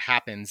portion of what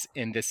happens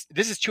in this.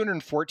 This is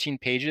 214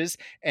 pages,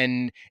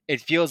 and it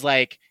feels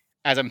like,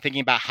 as I'm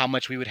thinking about how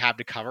much we would have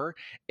to cover,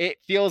 it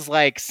feels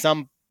like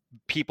some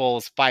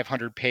people's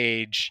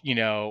 500-page,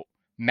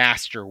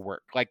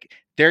 masterwork. Like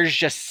there's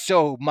just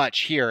so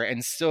much here,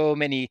 and so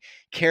many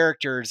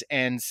characters,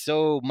 and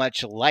so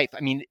much life.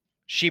 I mean,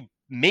 she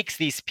makes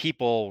these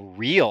people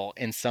real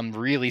in some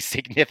really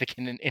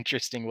significant and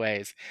interesting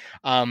ways.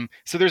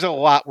 So there's a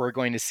lot we're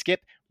going to skip.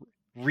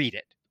 Read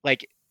it.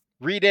 Like,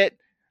 read it,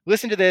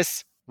 listen to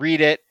this, read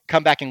it,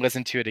 come back and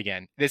listen to it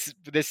again. This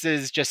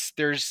is just,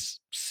 there's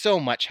so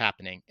much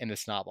happening in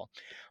this novel.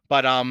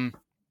 But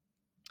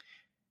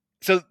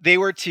so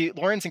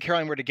Lawrence and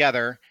Caroline were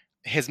together.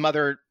 His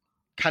mother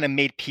kind of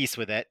made peace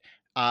with it.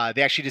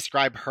 They actually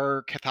describe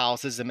her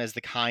Catholicism as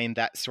the kind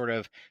that sort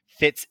of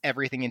fits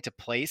everything into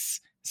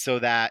place so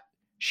that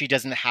she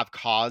doesn't have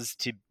cause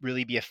to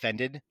really be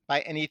offended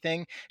by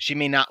anything. She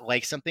may not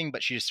like something,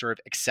 but she just sort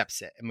of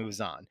accepts it and moves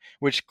on,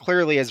 which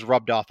clearly has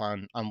rubbed off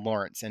on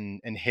Lawrence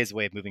and his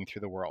way of moving through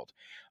the world.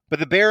 But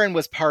the Baron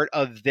was part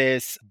of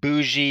this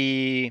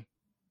bougie,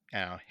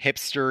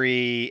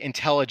 hipstery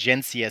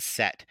intelligentsia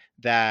set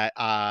that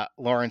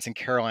Lawrence and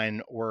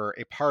Caroline were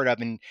a part of,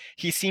 and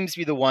he seems to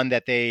be the one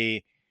that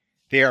they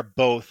are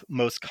both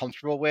most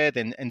comfortable with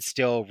and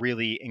still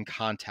really in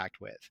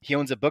contact with. He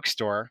owns a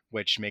bookstore,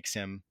 which makes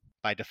him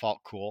by default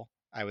cool,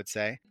 I would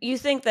say. You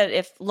think that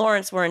if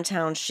Lawrence were in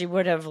town, she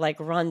would have like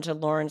run to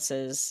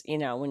Lawrence's,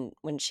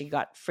 when she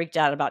got freaked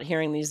out about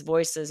hearing these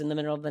voices in the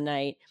middle of the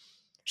night.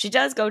 She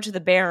does go to the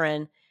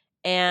Baron,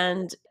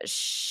 and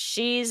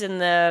she's in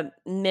the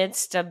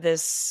midst of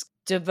this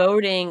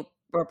devoting,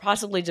 or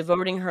possibly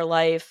devoting her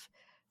life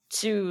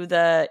to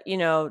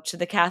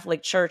the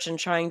Catholic Church and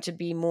trying to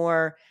be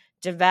more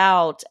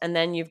devout. And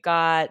then you've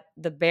got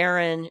the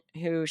Baron,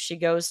 who she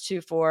goes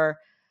to for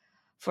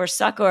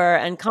succor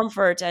and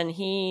comfort, and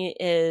he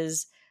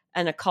is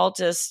an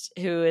occultist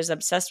who is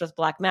obsessed with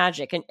black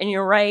magic. And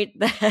you're right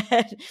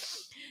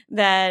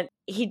that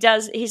he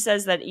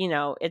says that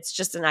it's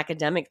just an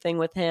academic thing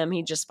with him.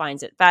 He just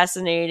finds it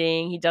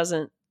fascinating. He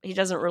doesn't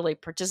really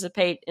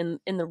participate in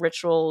the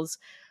rituals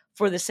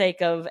for the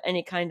sake of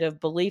any kind of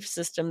belief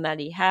system that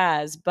he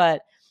has.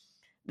 But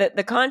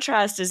the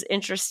contrast is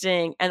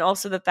interesting, and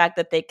also the fact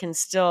that they can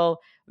still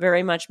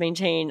very much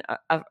maintain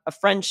a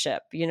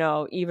friendship,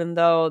 even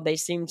though they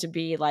seem to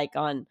be like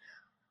on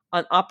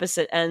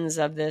opposite ends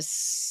of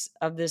this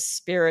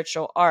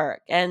spiritual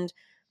arc. And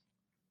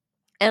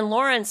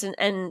Lawrence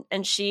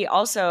and she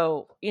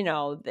also,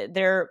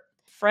 they're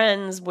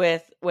friends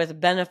with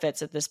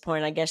benefits at this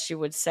point, I guess you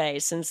would say,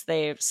 since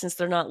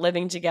they're not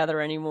living together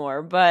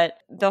anymore. But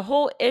the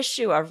whole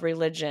issue of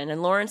religion,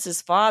 and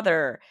Lawrence's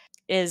father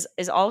is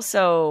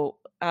also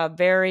a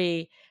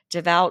very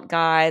devout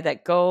guy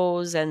that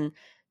goes and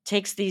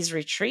takes these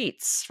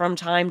retreats from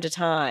time to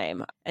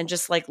time, and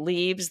just like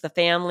leaves the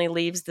family,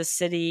 leaves the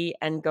city,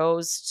 and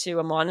goes to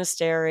a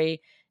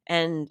monastery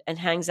and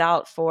hangs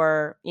out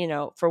for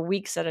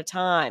weeks at a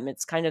time.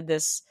 It's kind of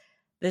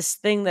this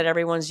thing that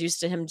everyone's used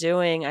to him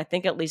doing, I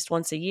think at least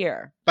once a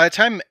year. By the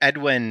time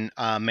Edwin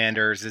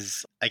Manders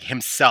is like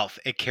himself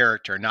a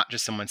character, not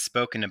just someone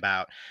spoken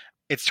about,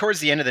 it's towards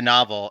the end of the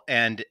novel,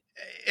 and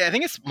I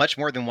think it's much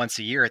more than once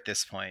a year at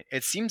this point.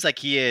 It seems like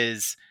he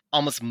is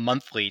almost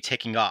monthly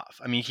taking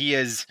off. I mean, he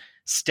has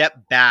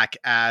stepped back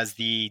as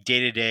the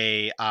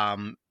day-to-day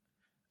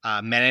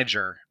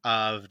manager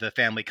of the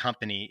family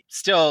company,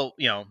 still,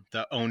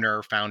 the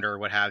owner, founder,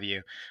 what have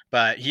you.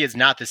 But he is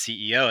not the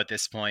CEO at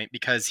this point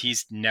because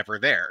he's never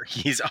there.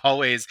 He's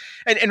always,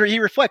 and he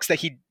reflects that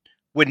he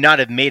would not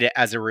have made it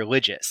as a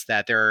religious,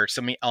 that there are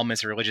so many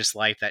elements of religious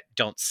life that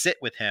don't sit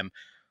with him.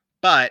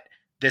 But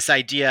this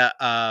idea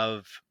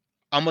of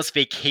almost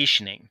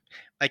vacationing,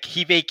 like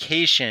he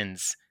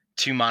vacations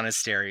to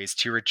monasteries,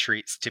 to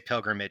retreats, to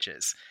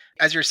pilgrimages.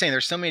 As you're saying,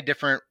 there's so many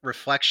different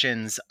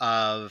reflections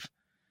of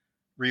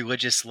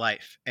religious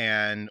life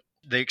and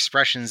the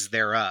expressions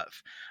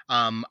thereof.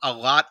 A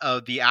lot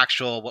of the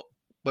actual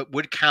what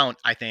would count,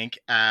 I think,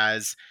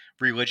 as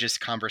religious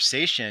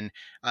conversation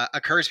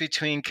occurs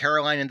between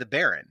Caroline and the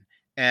Baron,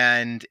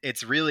 and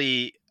it's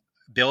really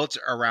built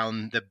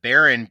around the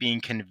Baron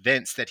being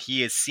convinced that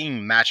he is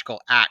seeing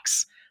magical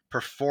acts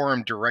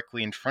performed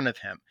directly in front of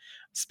him,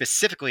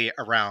 specifically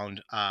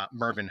around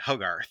Mervyn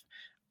Hogarth.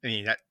 I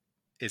mean, that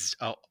is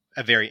a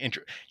very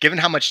interesting. Given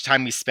how much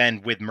time we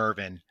spend with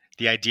Mervyn,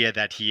 the idea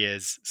that he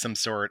is some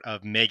sort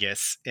of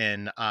magus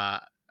in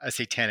a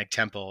satanic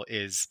temple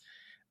is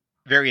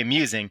very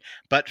amusing.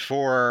 But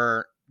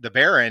for the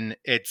Baron,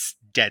 it's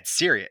dead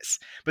serious.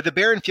 But the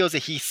Baron feels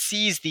that he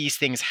sees these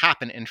things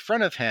happen in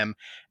front of him.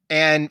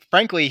 And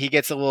frankly, he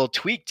gets a little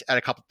tweaked at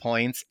a couple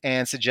points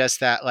and suggests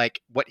that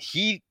like what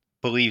he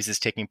believes is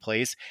taking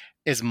place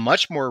is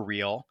much more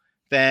real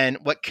than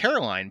what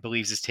Caroline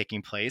believes is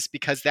taking place,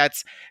 because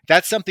that's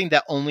something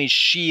that only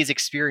she is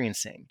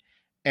experiencing.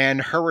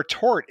 And her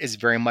retort is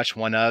very much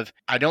one of,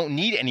 I don't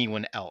need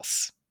anyone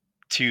else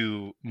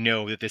to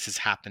know that this is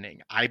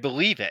happening. I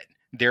believe it.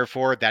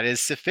 Therefore, that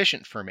is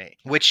sufficient for me,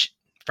 which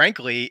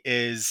frankly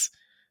is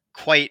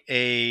quite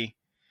a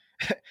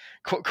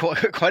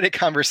quite a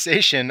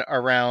conversation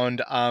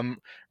around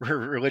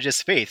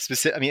religious faith.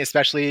 I mean,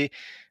 especially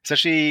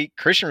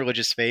Christian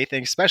religious faith,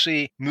 and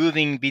especially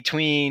moving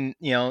between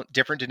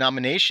different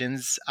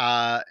denominations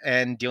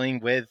and dealing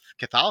with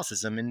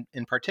Catholicism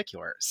in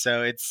particular.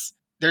 So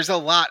there's a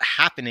lot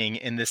happening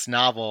in this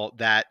novel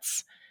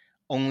that's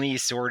only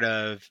sort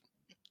of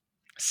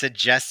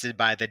suggested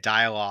by the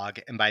dialogue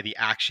and by the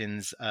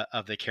actions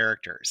of the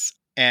characters,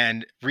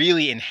 and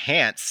really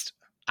enhanced,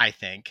 I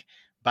think,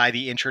 by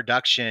the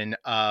introduction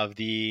of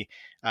the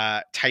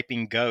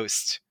typing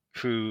ghost,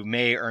 who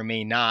may or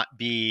may not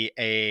be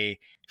a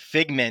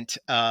figment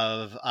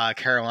of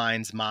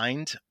Caroline's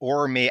mind,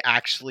 or may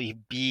actually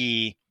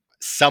be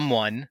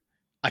someone,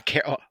 a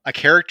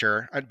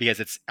character, because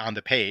it's on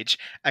the page,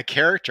 a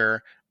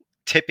character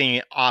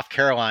tipping off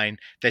Caroline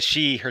that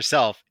she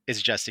herself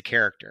is just a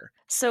character.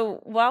 So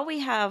while we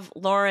have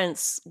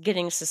Lawrence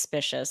getting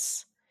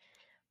suspicious,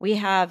 we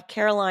have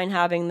Caroline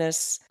having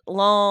this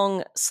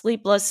long,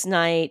 sleepless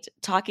night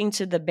talking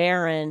to the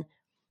Baron,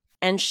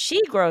 and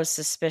she grows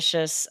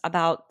suspicious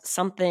about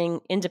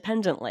something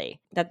independently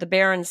that the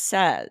Baron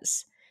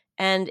says.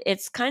 And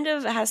it's kind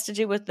of has to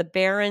do with the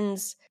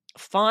Baron's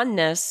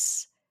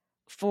fondness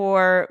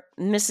for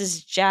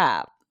Mrs.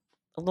 Japp,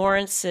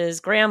 Lawrence's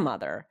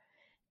grandmother.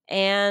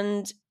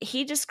 And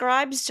he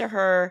describes to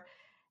her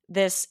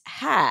this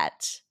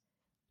hat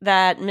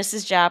that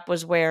Mrs. Japp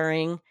was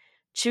wearing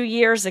 2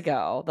 years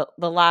ago,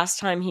 the last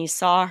time he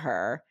saw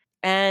her.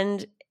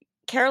 And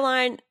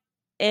Caroline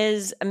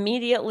is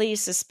immediately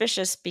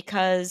suspicious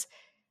because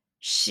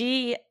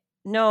she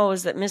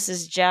knows that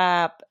Mrs.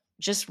 Japp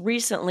just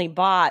recently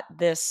bought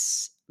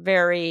this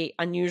very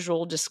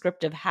unusual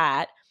descriptive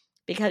hat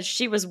because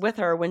she was with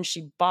her when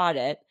she bought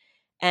it.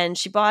 And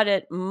she bought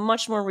it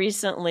much more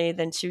recently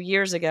than 2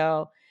 years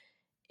ago,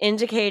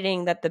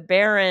 indicating that the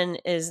Baron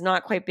is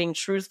not quite being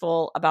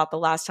truthful about the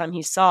last time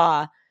he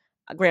saw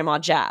Grandma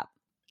Japp.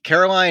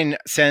 Caroline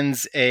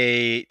sends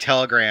a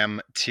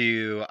telegram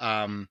to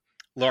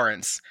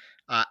Lawrence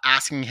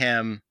asking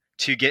him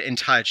to get in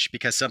touch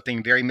because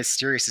something very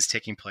mysterious is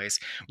taking place,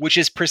 which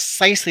is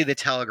precisely the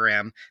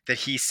telegram that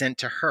he sent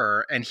to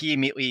her. And he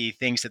immediately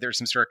thinks that there's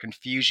some sort of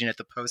confusion at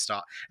the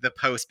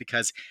post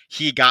because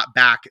he got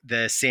back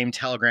the same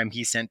telegram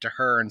he sent to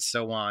her, and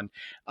so on.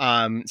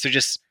 So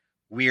just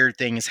weird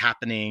things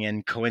happening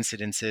and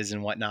coincidences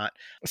and whatnot.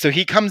 So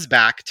he comes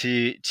back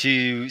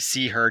to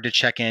see her, to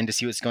check in, to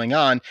see what's going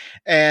on,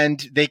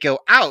 and they go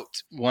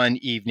out one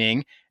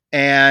evening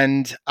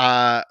and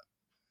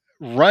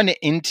run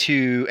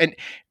into, and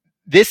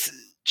this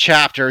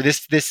chapter,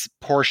 this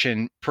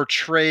portion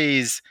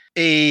portrays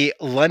a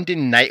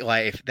London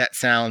nightlife that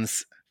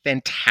sounds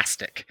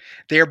fantastic.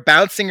 They're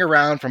bouncing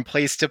around from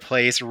place to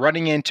place,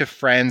 running into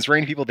friends,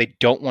 running into people they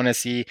don't want to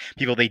see,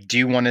 people they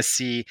do want to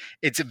see.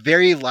 It's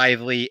very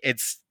lively.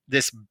 It's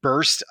this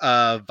burst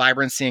of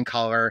vibrancy and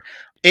color.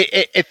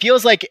 It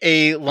feels like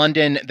a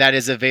London that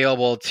is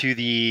available to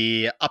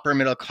the upper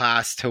middle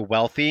class to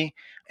wealthy.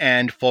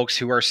 and folks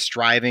who are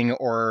striving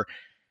or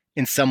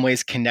in some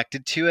ways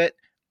connected to it,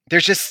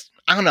 there's just,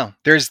 I don't know,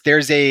 there's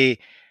a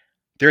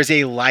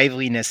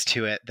liveliness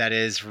to it that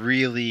is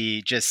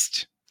really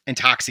just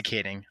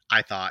intoxicating,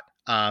 I thought,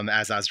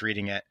 as I was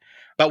reading it.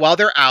 But while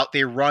they're out,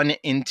 they run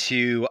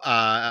into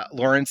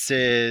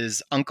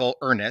Lawrence's uncle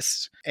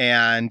Ernest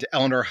and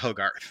Eleanor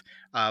Hogarth,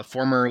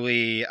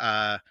 formerly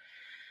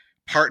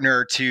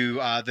partner to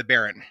the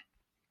Baron.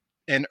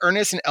 And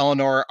Ernest and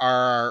Eleanor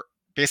are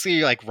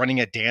basically like running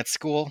a dance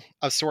school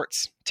of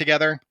sorts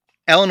together.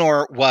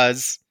 Eleanor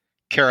was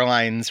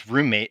Caroline's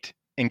roommate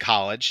in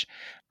college.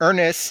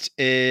 Ernest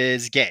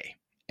is gay,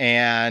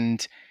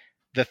 and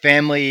the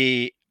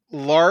family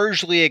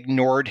largely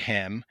ignored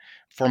him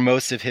for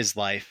most of his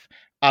life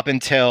up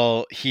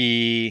until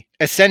he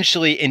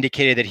essentially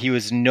indicated that he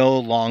was no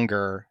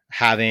longer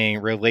having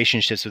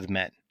relationships with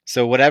men.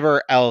 So,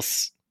 whatever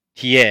else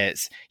he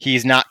is,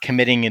 he's not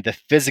committing the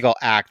physical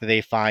act that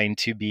they find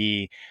to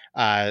be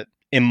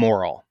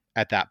immoral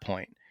at that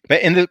point.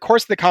 But in the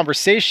course of the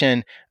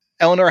conversation,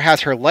 Eleanor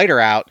has her lighter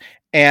out,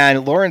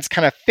 and Lawrence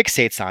kind of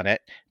fixates on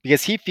it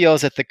because he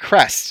feels that the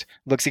crest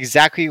looks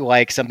exactly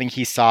like something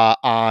he saw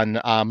on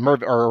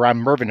or around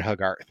Mervyn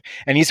Hogarth,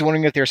 and he's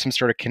wondering if there's some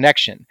sort of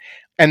connection.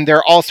 And there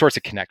are all sorts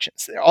of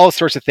connections, all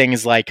sorts of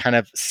things like kind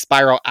of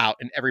spiral out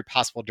in every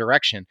possible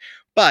direction.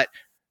 But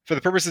for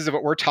the purposes of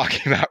what we're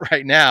talking about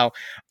right now,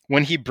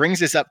 when he brings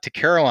this up to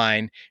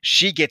Caroline,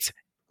 she gets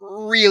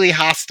really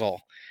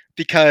hostile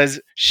because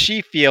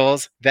she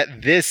feels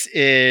that this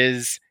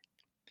is,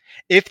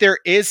 if there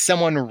is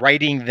someone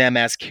writing them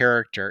as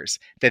characters,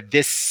 that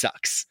this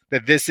sucks,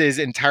 that this is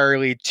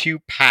entirely too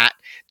pat,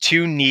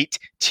 too neat,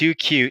 too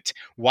cute.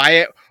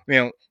 Why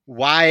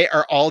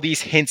are all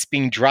these hints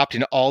being dropped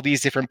in all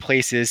these different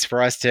places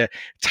for us to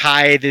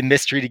tie the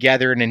mystery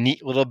together in a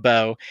neat little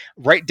bow?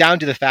 Right down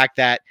to the fact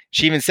that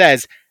she even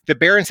says, the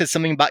Baron said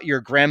something about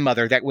your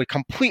grandmother that would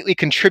completely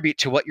contribute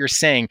to what you're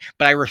saying,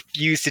 but I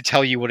refuse to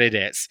tell you what it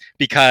is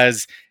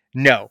because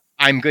no,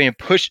 I'm going to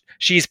push.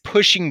 She's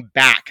pushing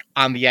back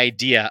on the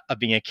idea of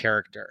being a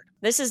character.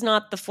 This is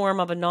not the form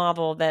of a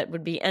novel that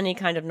would be any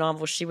kind of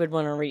novel she would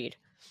want to read.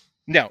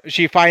 No,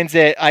 she finds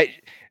it.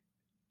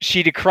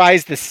 She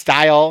decries the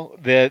style,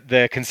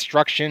 the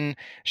construction.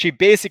 She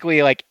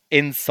basically like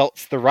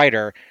insults the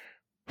writer,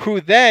 who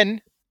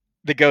then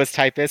the ghost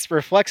typist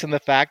reflects on the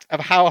fact of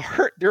how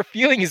hurt their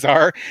feelings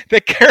are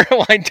that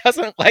Caroline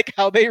doesn't like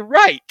how they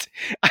write.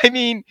 I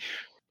mean,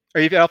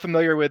 are you all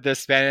familiar with the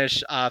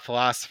Spanish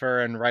philosopher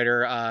and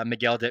writer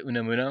Miguel de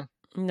Unamuno?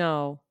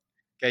 No.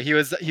 Okay, he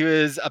was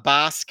a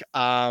Basque.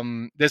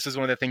 This was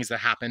one of the things that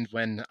happened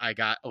when I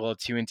got a little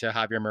too into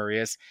Javier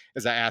Marias,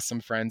 is I asked some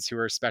friends who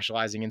were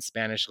specializing in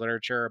Spanish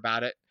literature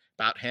about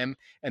him,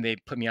 and they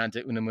put me on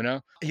to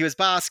Unamuno. He was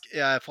Basque,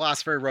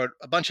 philosopher, wrote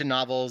a bunch of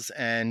novels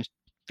and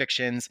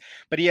fictions,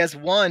 but he has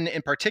one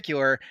in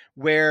particular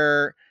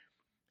where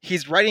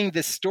he's writing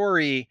this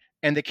story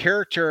and the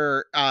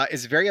character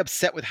is very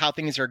upset with how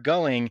things are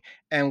going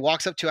and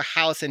walks up to a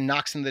house and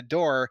knocks on the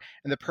door,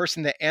 and the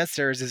person that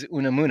answers is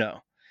Unamuno.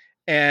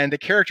 And the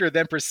character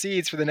then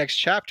proceeds for the next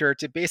chapter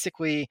to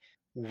basically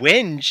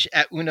whinge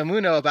at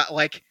Unamuno about,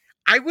 like,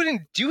 I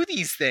wouldn't do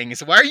these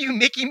things. Why are you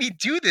making me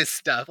do this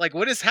stuff? Like,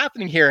 what is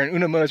happening here? And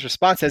Unamuno's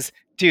response is,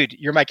 dude,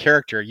 you're my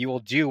character. You will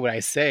do what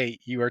I say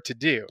you are to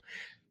do.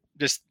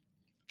 Just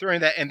throwing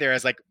that in there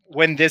as like,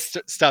 when this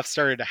stuff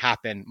started to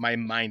happen, my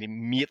mind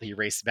immediately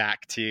raced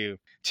back to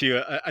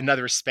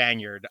another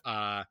Spaniard.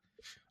 Oh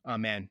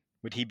man,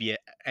 would he be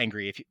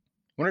angry if? I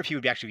wonder if he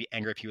would actually be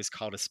angry if he was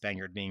called a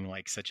Spaniard, being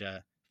like such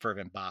a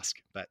fervent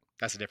Basque. But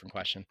that's a different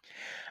question.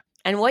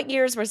 And what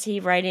years was he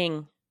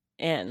writing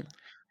in?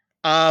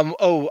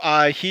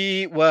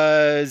 He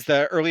was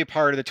the early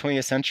part of the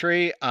 20th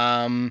century.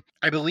 I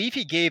believe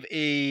he gave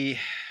a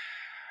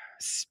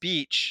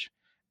speech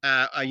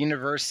at a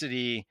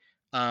university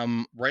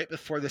right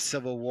before the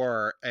Civil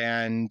War,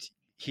 and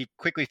he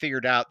quickly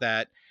figured out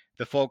that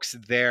the folks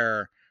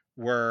there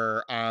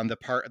were on the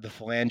part of the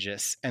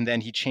Phalangists, and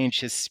then he changed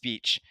his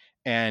speech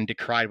and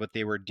decried what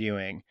they were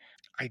doing.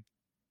 I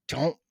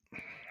don't,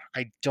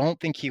 I don't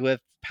think he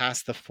lived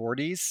past the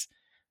 40s.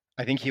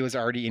 I think he was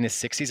already in his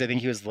 60s. I think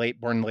he was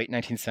born late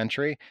 19th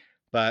century,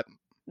 but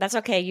That's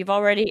okay. You've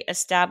already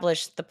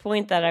established the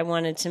point that I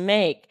wanted to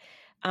make.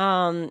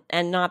 And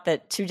not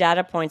that two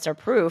data points are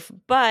proof,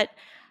 but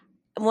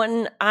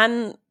when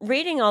I'm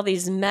reading all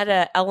these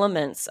meta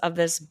elements of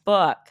this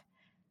book,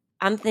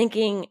 I'm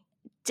thinking,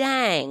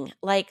 dang,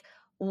 like,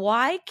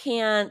 why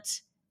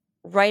can't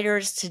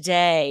writers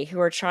today who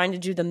are trying to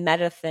do the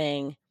meta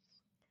thing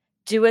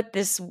do it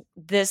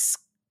this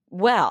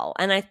well?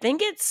 And I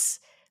think it's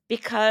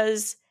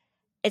because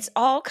it's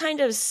all kind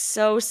of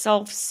so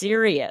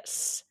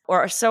self-serious,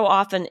 or so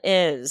often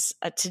is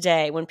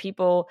today, when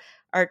people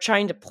are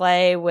trying to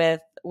play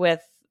with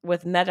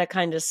meta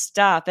kind of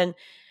stuff. And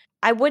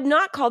I would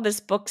not call this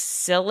book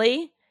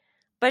silly,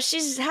 but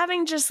she's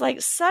having just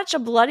like such a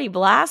bloody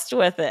blast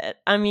with it.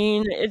 I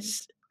mean,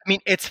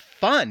 it's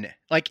fun.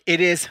 Like, it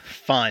is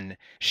fun.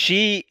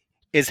 She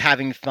is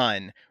having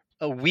fun.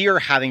 we are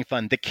having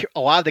fun. A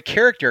lot of the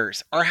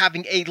characters are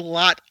having a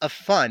lot of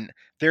fun.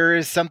 There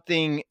is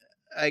something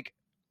like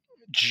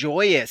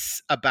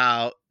joyous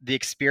about the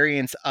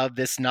experience of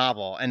this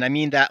novel, and I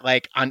mean that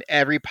like on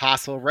every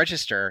possible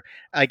register.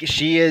 Like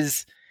she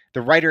is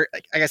the writer,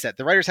 like I said,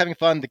 the writer's having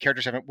fun, the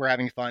characters we're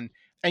having fun.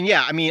 And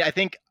yeah, I mean, I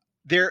think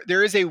there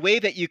is a way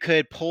that you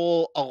could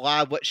pull a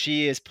lot of what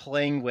she is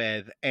playing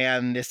with,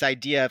 and this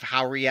idea of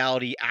how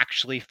reality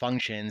actually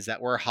functions,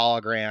 that we're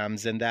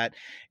holograms, and that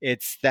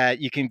it's that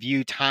you can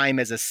view time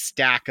as a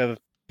stack of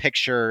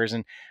pictures.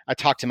 And I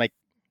talked to my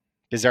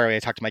bizarrely, I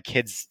talk to my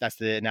kids. That's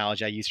the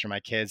analogy I use for my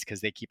kids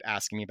because they keep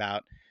asking me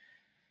about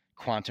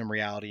quantum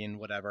reality and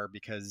whatever,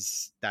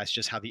 because that's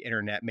just how the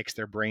internet makes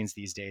their brains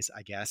these days,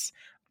 I guess.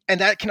 And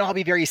that can all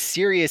be very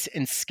serious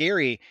and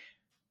scary.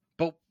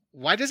 But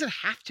why does it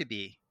have to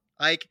be?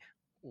 Like,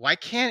 why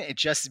can't it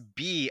just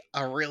be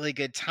a really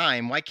good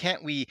time? Why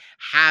can't we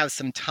have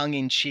some tongue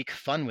in cheek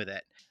fun with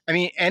it? I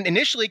mean, and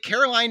initially,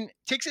 Caroline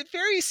takes it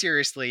very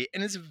seriously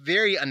and is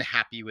very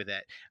unhappy with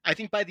it. I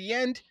think by the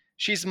end,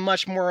 she's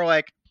much more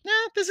like, nah,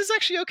 this is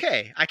actually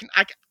okay.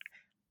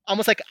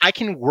 Almost like I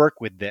can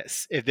work with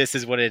this if this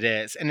is what it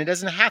is, and it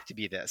doesn't have to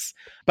be this.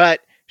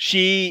 But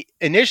she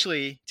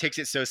initially takes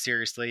it so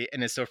seriously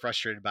and is so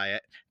frustrated by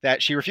it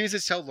that she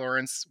refuses to tell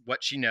Lawrence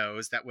what she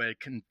knows that would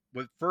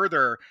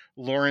further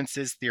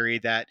Lawrence's theory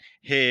that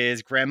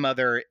his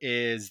grandmother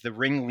is the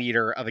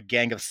ringleader of a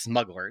gang of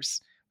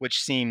smugglers, which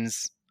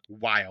seems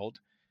wild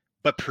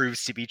but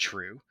proves to be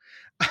true.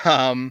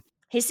 Um,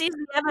 He sees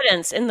the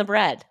evidence in the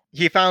bread.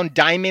 he found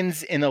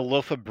diamonds in a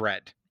loaf of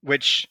bread,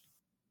 which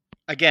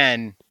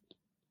again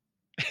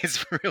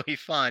is really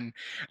fun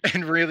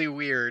and really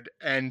weird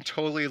and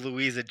totally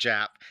Louisa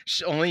Jap.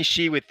 Only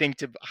she would think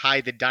to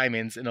hide the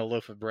diamonds in a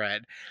loaf of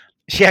bread.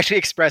 She actually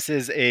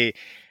expresses a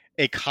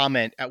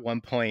comment at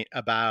one point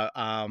about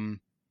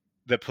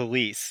the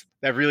police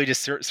that really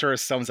just sort of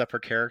sums up her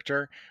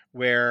character.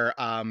 Where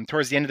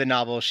towards the end of the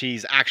novel,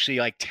 she's actually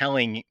like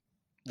telling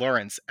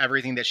Lawrence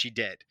everything that she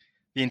did,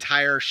 the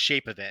entire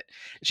shape of it.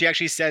 She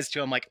actually says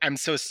to him, like, "I'm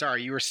so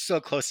sorry. You were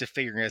so close to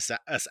figuring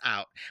us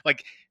out."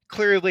 Like,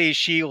 clearly,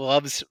 she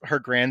loves her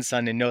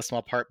grandson in no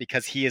small part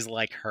because he is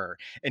like her,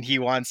 and he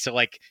wants to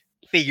like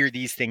figure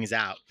these things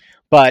out.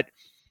 But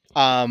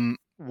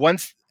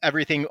once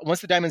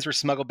the diamonds were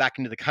smuggled back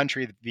into the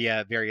country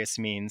via various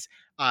means,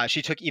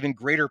 she took even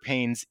greater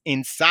pains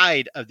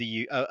inside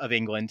of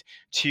England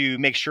to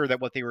make sure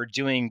that what they were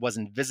doing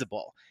wasn't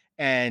visible.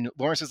 And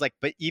Lawrence was like,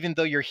 "But even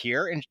though you're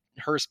here," and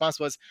her response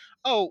was,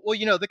 "Oh,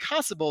 well, the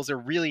constable's a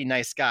really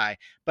nice guy,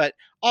 but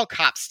all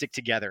cops stick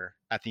together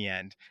at the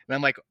end." And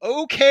I'm like,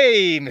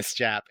 "Okay, Miss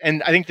Jap."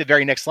 And I think the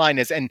very next line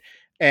is,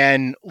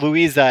 and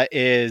Louisa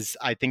is,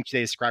 I think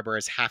they describe her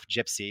as half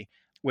gypsy,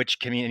 which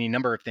can mean any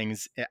number of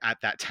things at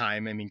that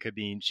time. I mean, could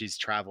be she's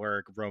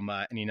traveler,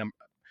 Roma, any number,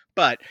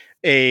 but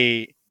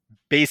a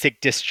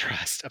basic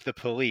distrust of the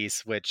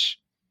police, which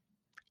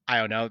I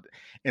don't know.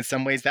 In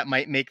some ways, that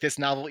might make this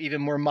novel even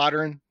more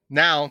modern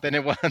now than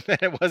it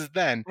was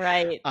then.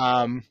 Right.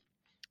 Um,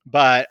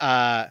 but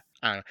I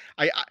don't know.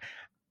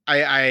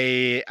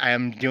 I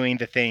am doing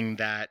the thing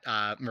that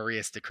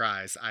Marius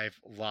decries. I've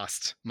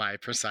lost my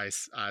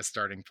precise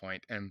starting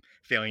point and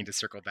failing to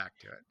circle back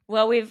to it.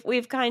 Well,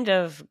 we've kind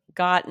of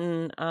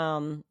gone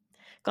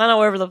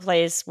all over the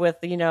place with,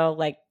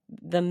 like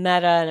the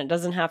meta, and it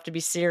doesn't have to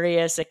be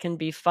serious, it can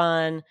be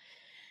fun.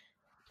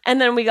 And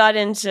then we got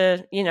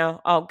into,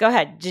 oh, go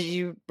ahead. Did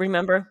you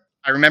remember?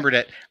 I remembered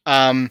it.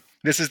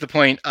 This is the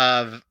point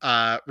of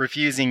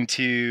refusing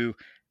to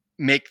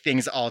make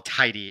things all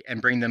tidy and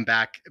bring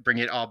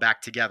it all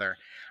back together.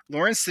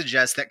 Lawrence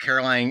suggests that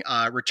Caroline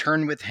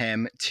return with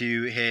him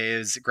to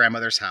his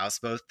grandmother's house,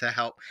 both to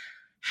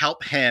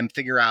help him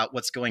figure out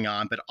what's going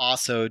on, but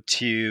also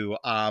to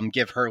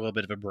give her a little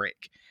bit of a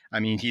break. I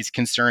mean, he's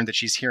concerned that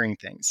she's hearing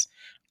things.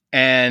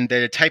 And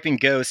the typing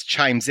ghost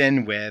chimes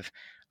in with,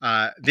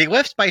 they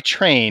left by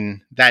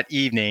train that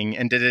evening,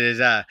 and da da da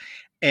da.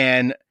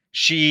 And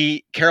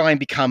Caroline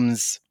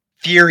becomes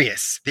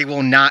furious. They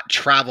will not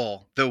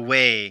travel the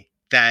way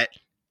that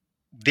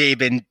they've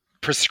been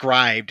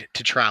prescribed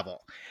to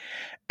travel.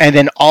 And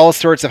then all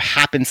sorts of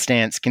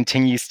happenstance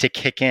continues to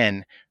kick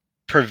in,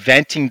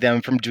 preventing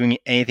them from doing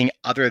anything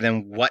other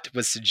than what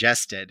was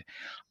suggested,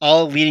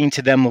 all leading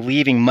to them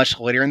leaving much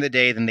later in the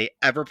day than they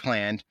ever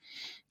planned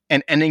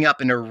and ending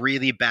up in a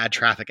really bad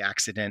traffic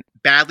accident.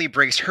 Badly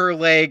breaks her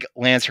leg,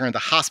 lands her in the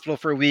hospital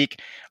for a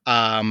week,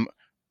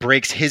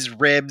 breaks his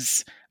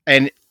ribs,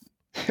 and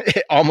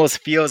it almost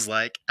feels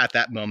like, at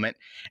that moment,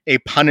 a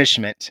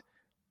punishment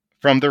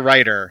from the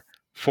writer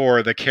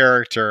for the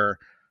character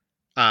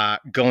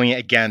going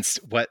against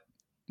what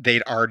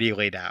they'd already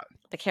laid out.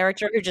 The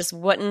character who just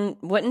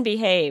wouldn't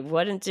behave,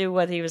 wouldn't do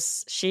what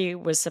she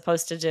was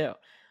supposed to do.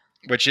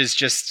 Which is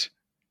just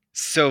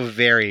so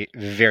very,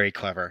 very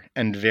clever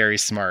and very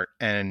smart.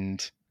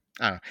 And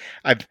I don't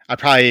know, I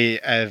probably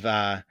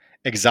have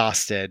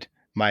exhausted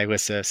my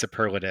list of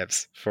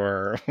superlatives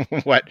for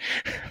what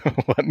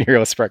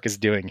Muriel Spark is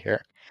doing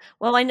here.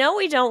 Well, I know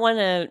we don't want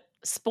to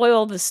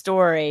spoil the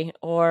story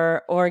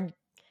or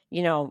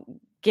you know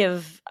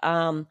give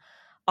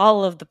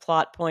all of the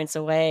plot points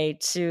away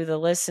to the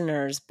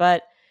listeners.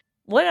 But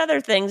what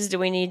other things do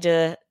we need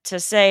to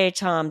say,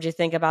 Tom? Do you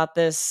think about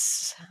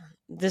this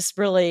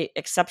really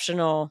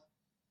exceptional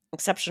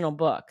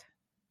book?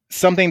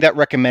 Something that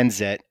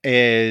recommends it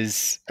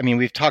is, I mean,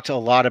 we've talked a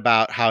lot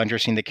about how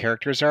interesting the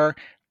characters are.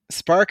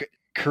 Spark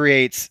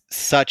creates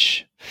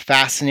such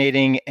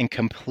fascinating and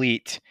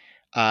complete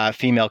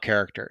female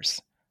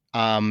characters.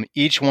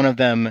 Each one of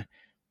them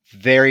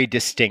very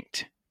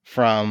distinct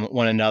from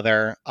one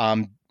another.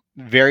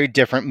 Very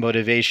different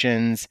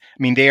motivations.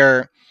 I mean, they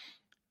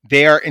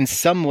are in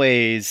some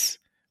ways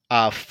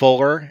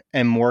fuller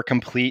and more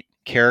complete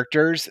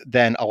characters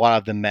than a lot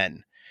of the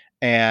men.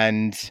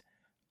 And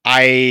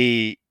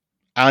I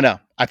I don't know.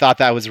 I thought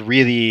that was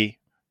really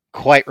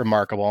quite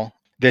remarkable.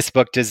 This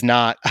book does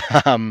not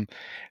um,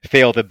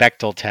 fail the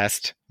Bechtel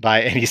test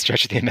by any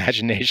stretch of the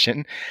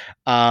imagination.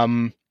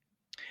 Um,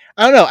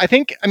 I don't know.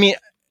 I mean,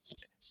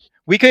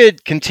 we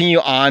could continue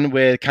on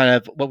with kind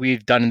of what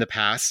we've done in the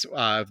past,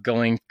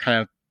 going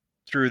kind of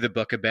through the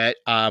book a bit.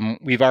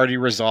 We've already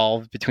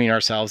resolved between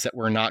ourselves that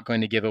we're not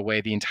going to give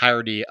away the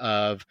entirety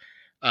of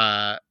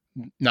uh,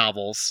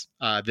 novels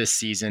this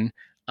season.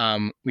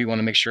 We want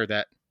to make sure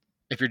that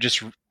if you're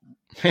just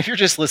if you're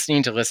just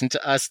listening to listen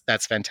to us,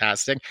 that's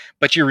fantastic.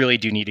 But you really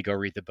do need to go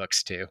read the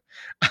books too.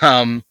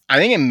 I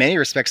think in many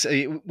respects,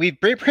 we've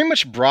pretty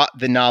much brought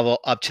the novel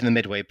up to the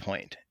midway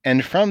point,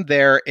 and from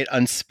there, it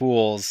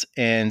unspools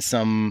in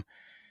some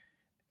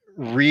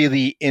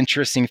really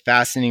interesting,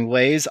 fascinating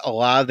ways. A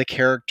lot of the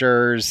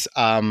characters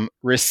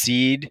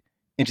recede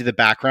into the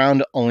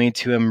background only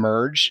to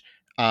emerge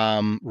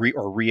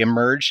or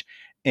re-emerge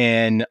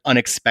in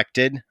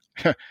unexpected,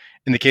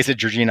 in the case of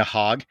Georgina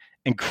Hogg,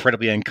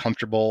 incredibly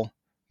uncomfortable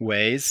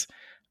ways.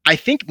 I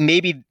think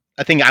maybe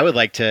a thing I would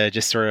like to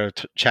just sort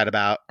of chat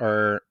about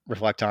or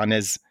reflect on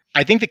is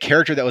I think the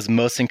character that was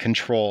most in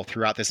control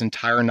throughout this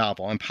entire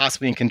novel and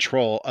possibly in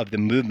control of the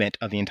movement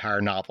of the entire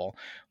novel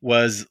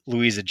was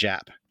Louisa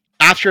Japp.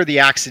 After the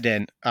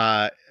accident,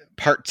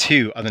 part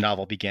two of the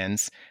novel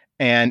begins,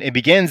 and it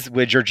begins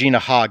with Georgina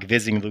Hogg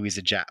visiting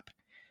Louisa Japp.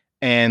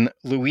 And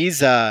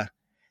Louisa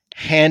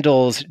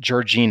handles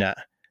Georgina,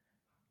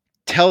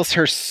 tells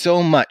her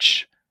so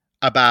much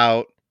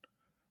about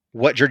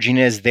what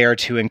Georgina is there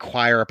to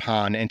inquire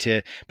upon and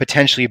to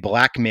potentially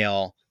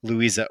blackmail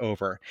Louisa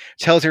over.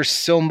 Tells her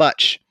so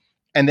much,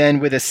 and then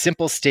with a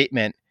simple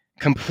statement,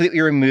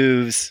 completely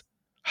removes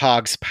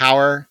Hogg's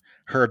power,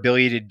 her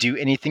ability to do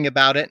anything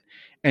about it.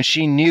 And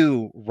she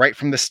knew right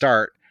from the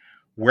start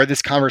where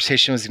this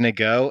conversation was going to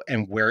go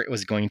and where it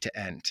was going to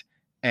end.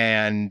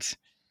 And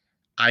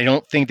I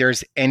don't think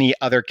there's any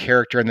other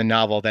character in the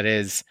novel that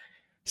is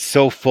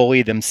so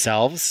fully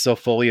themselves, so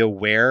fully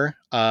aware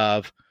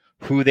of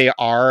who they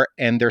are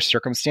and their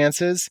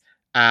circumstances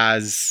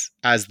as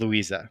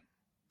Louisa.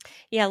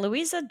 Yeah,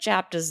 Louisa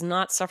Japp does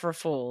not suffer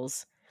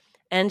fools,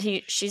 and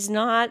she's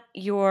not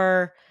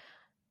your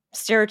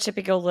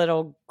stereotypical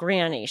little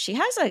granny. She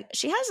has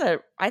a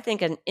I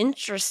think an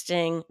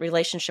interesting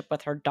relationship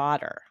with her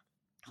daughter,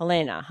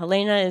 Helena.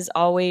 Helena is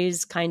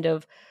always kind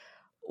of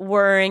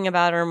worrying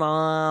about her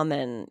mom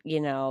and,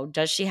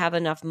 does she have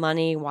enough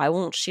money? Why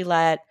won't she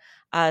let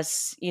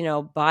us,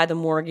 buy the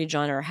mortgage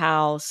on her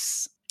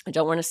house? I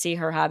don't want to see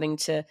her having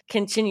to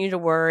continue to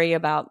worry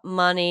about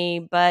money.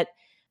 But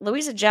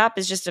Louisa Japp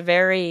is just a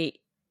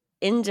very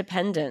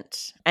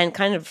independent and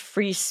kind of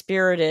free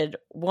spirited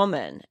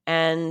woman.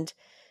 And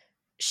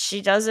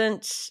she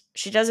doesn't,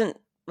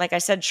 like I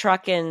said,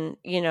 truck in,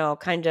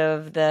 kind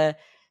of the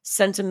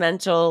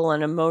sentimental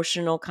and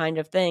emotional kind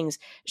of things.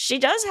 She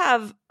does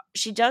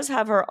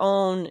have her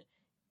own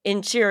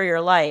interior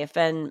life,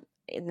 and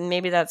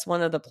maybe that's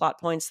one of the plot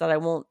points that I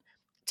won't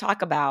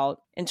talk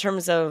about in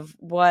terms of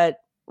what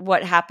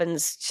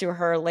happens to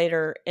her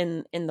later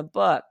in the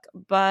book.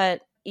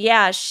 But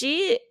yeah,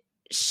 she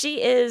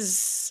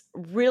is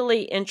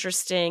really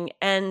interesting,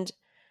 and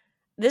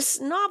this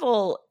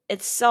novel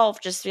itself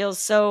just feels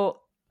so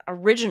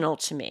original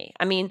to me.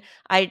 I mean,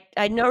 I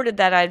noted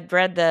that I'd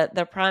read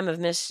the Prime of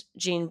Miss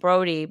Jean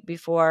Brodie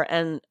before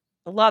and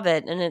love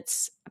it, and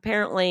it's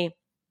apparently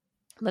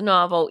the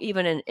novel,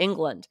 even in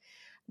England,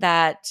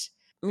 that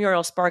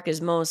Muriel Spark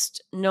is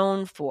most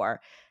known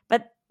for.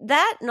 But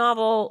that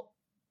novel,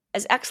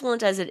 as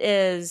excellent as it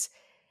is,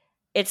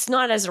 it's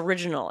not as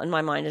original in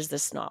my mind as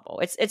this novel.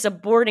 It's a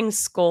boarding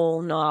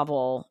school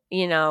novel,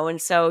 and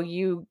so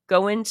you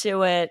go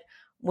into it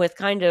with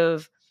kind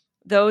of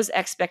those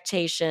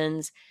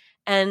expectations.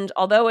 And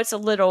although it's a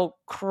little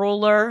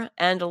crueler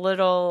and a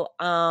little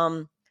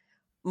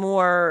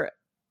more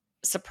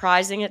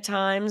surprising at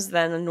times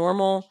than a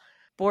normal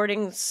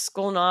boarding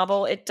school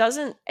novel, it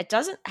doesn't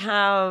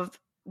have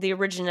the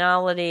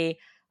originality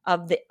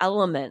of the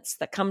elements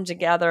that come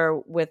together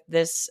with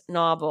this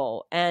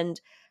novel. And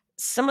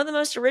some of the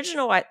most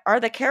original are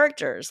the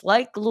characters,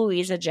 like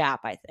Louisa Japp,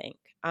 I think.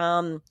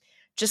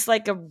 Just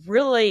like a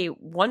really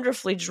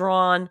wonderfully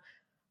drawn,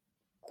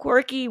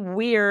 quirky,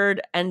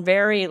 weird, and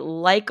very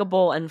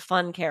likable and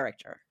fun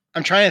character.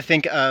 I'm trying to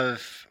think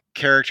of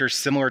characters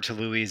similar to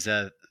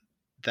Louisa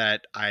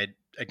that I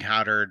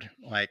encountered,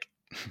 like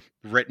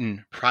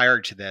written prior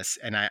to this,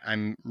 and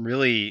I'm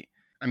really,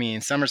 I mean,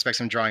 in some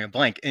respects, I'm drawing a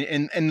blank.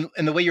 And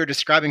the way you're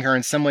describing her,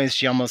 in some ways,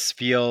 she almost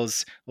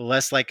feels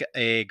less like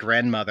a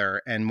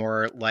grandmother and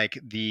more like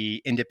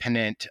the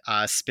independent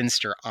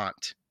spinster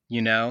aunt.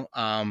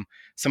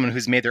 Someone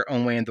who's made their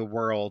own way in the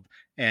world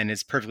and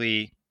is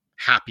perfectly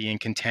happy and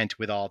content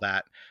with all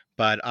that.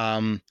 But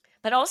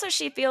But also,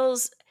 she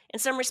feels, in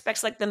some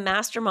respects, like the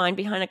mastermind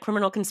behind a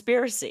criminal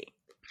conspiracy.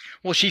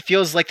 well, she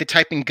feels like the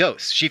typing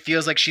ghost. She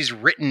feels like she's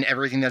written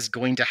everything that's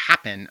going to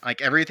happen.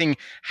 Like everything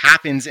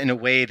happens in a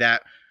way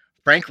that,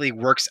 frankly,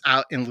 works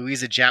out in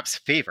Louisa Japp's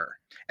favor.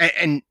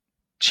 And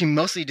she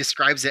mostly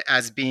describes it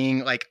as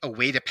being like a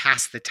way to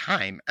pass the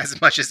time as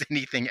much as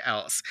anything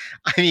else.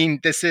 I mean,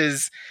 this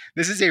is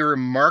a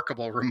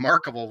remarkable,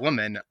 remarkable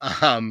woman.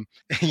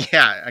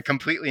 Yeah,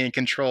 completely in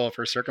control of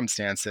her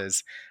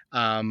circumstances.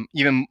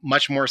 Even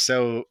much more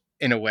so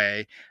in a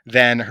way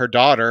than her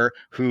daughter,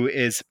 who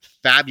is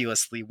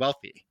fabulously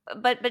wealthy.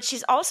 But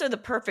she's also the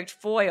perfect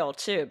foil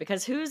too,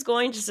 because who's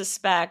going to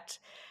suspect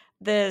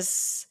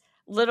this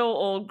little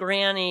old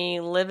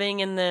granny living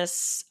in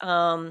this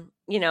in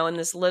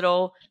this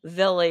little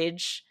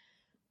village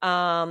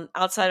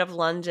outside of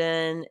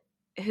London,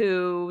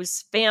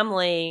 whose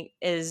family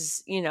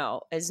is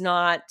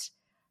not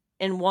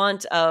in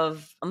want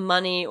of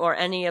money or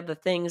any of the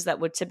things that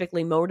would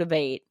typically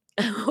motivate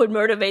would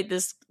motivate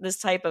this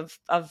type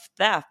of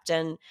theft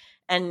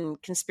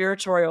and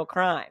conspiratorial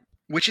crime.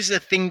 Which is a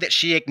thing that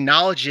she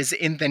acknowledges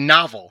in the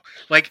novel.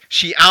 Like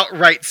she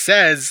outright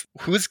says,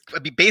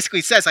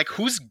 basically says, like,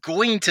 who's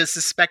going to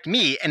suspect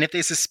me? And if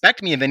they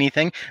suspect me of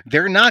anything,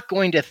 they're not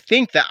going to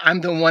think that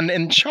I'm the one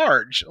in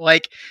charge.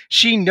 Like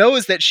she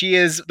knows that she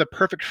is the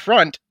perfect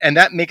front, and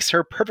that makes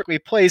her perfectly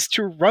placed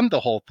to run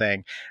the whole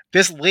thing.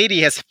 This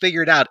lady has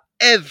figured out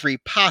every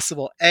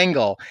possible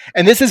angle.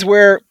 And this is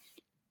where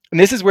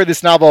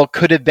this novel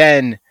could have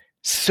been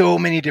so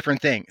many different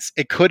things.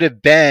 It could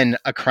have been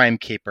a crime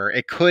caper.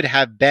 It could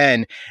have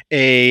been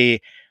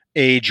a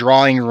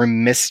drawing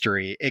room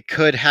mystery. It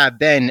could have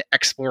been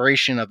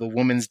exploration of a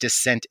woman's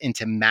descent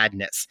into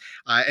madness.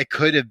 It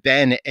could have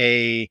been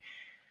I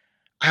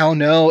don't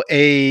know,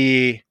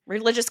 a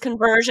Religious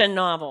conversion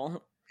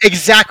novel.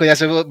 exactly.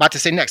 That's what I was about to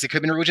say next. It could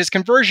have been a religious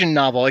conversion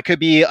novel. It could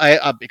be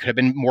it could have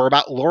been more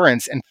about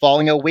Lawrence and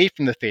falling away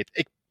from the faith.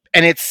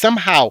 And it's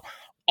somehow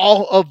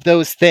all of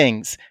those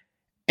things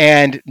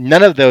and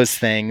none of those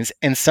things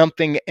and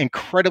something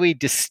incredibly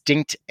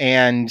distinct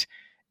and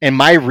in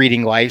my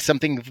reading life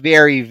something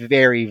very,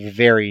 very,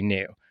 very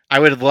new. I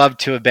would have loved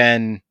to have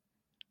been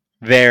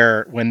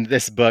there when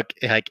this book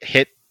like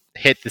hit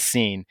the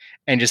scene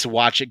and just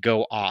watch it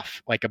go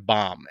off like a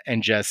bomb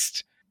and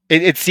just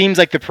it seems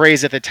like the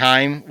praise at the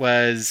time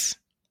was,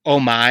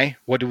 oh my,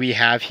 what do we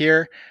have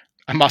here?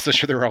 I'm also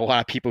sure there were a lot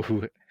of people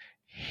who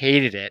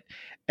hated it,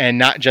 and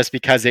not just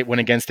because it went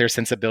against their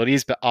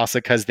sensibilities, but also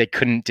because they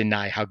couldn't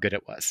deny how good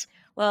it was.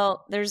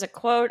 Well, there's a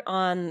quote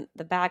on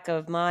the back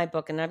of my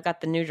book, and I've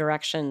got the New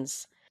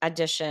Directions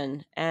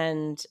edition,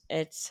 and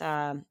it's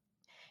a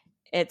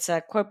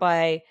quote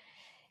by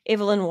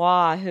Evelyn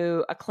Waugh,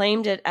 who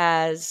acclaimed it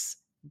as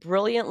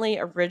brilliantly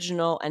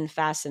original and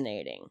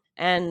fascinating.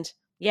 And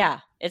yeah,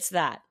 it's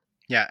that.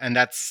 Yeah, and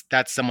that's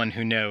someone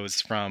who knows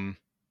from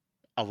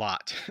a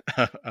lot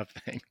of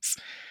things.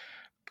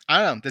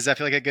 I don't know. Does that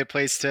feel like a good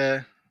place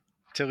to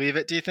leave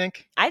it? Do you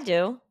think? I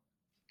do.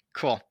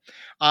 Cool.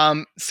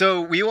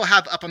 So we will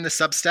have up on the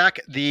Substack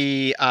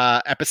the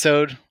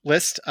episode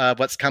list of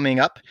what's coming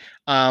up.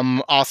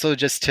 Also,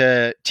 just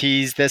to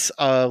tease this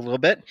a little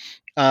bit,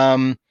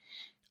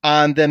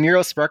 on the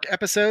Muriel Spark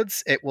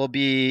episodes, it will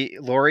be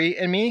Lori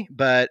and me,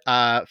 but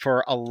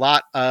for a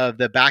lot of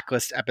the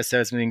backlist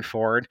episodes moving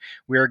forward,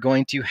 we are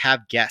going to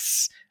have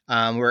guests.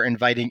 We're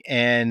inviting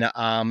in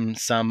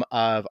some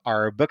of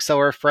our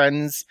bookseller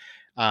friends,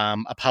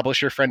 a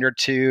publisher friend or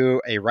two,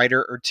 a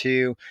writer or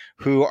two,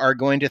 who are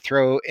going to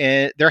throw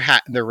in their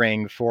hat in the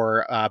ring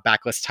for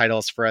backlist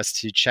titles for us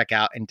to check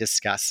out and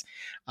discuss.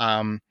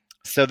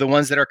 So the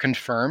ones that are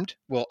confirmed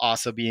will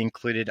also be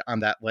included on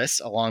that list,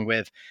 along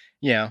with,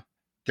 you know,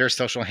 their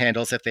social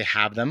handles if they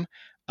have them.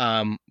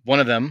 One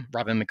of them,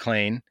 Robin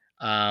McLean,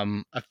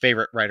 a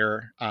favorite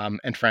writer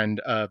and friend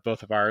of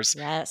both of ours,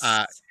 Yes.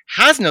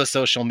 has no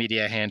social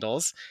media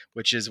handles,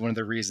 which is one of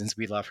the reasons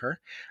we love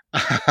her.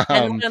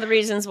 And one of the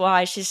reasons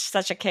why she's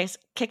such a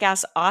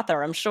kick-ass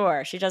author, I'm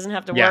sure. She doesn't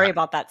have to Yeah, worry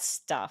about that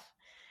stuff.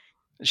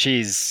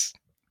 she's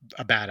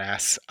a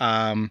badass.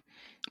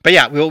 But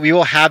yeah, we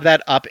will have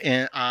that up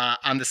in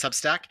on the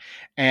Substack,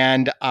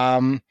 and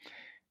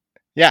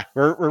yeah,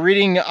 we're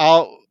reading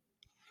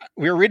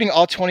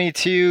all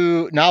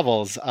 22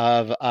 novels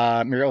of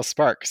Muriel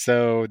Spark.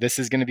 So this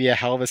is going to be a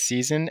hell of a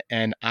season,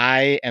 and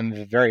I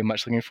am very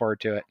much looking forward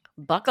to it.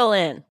 Buckle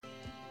in.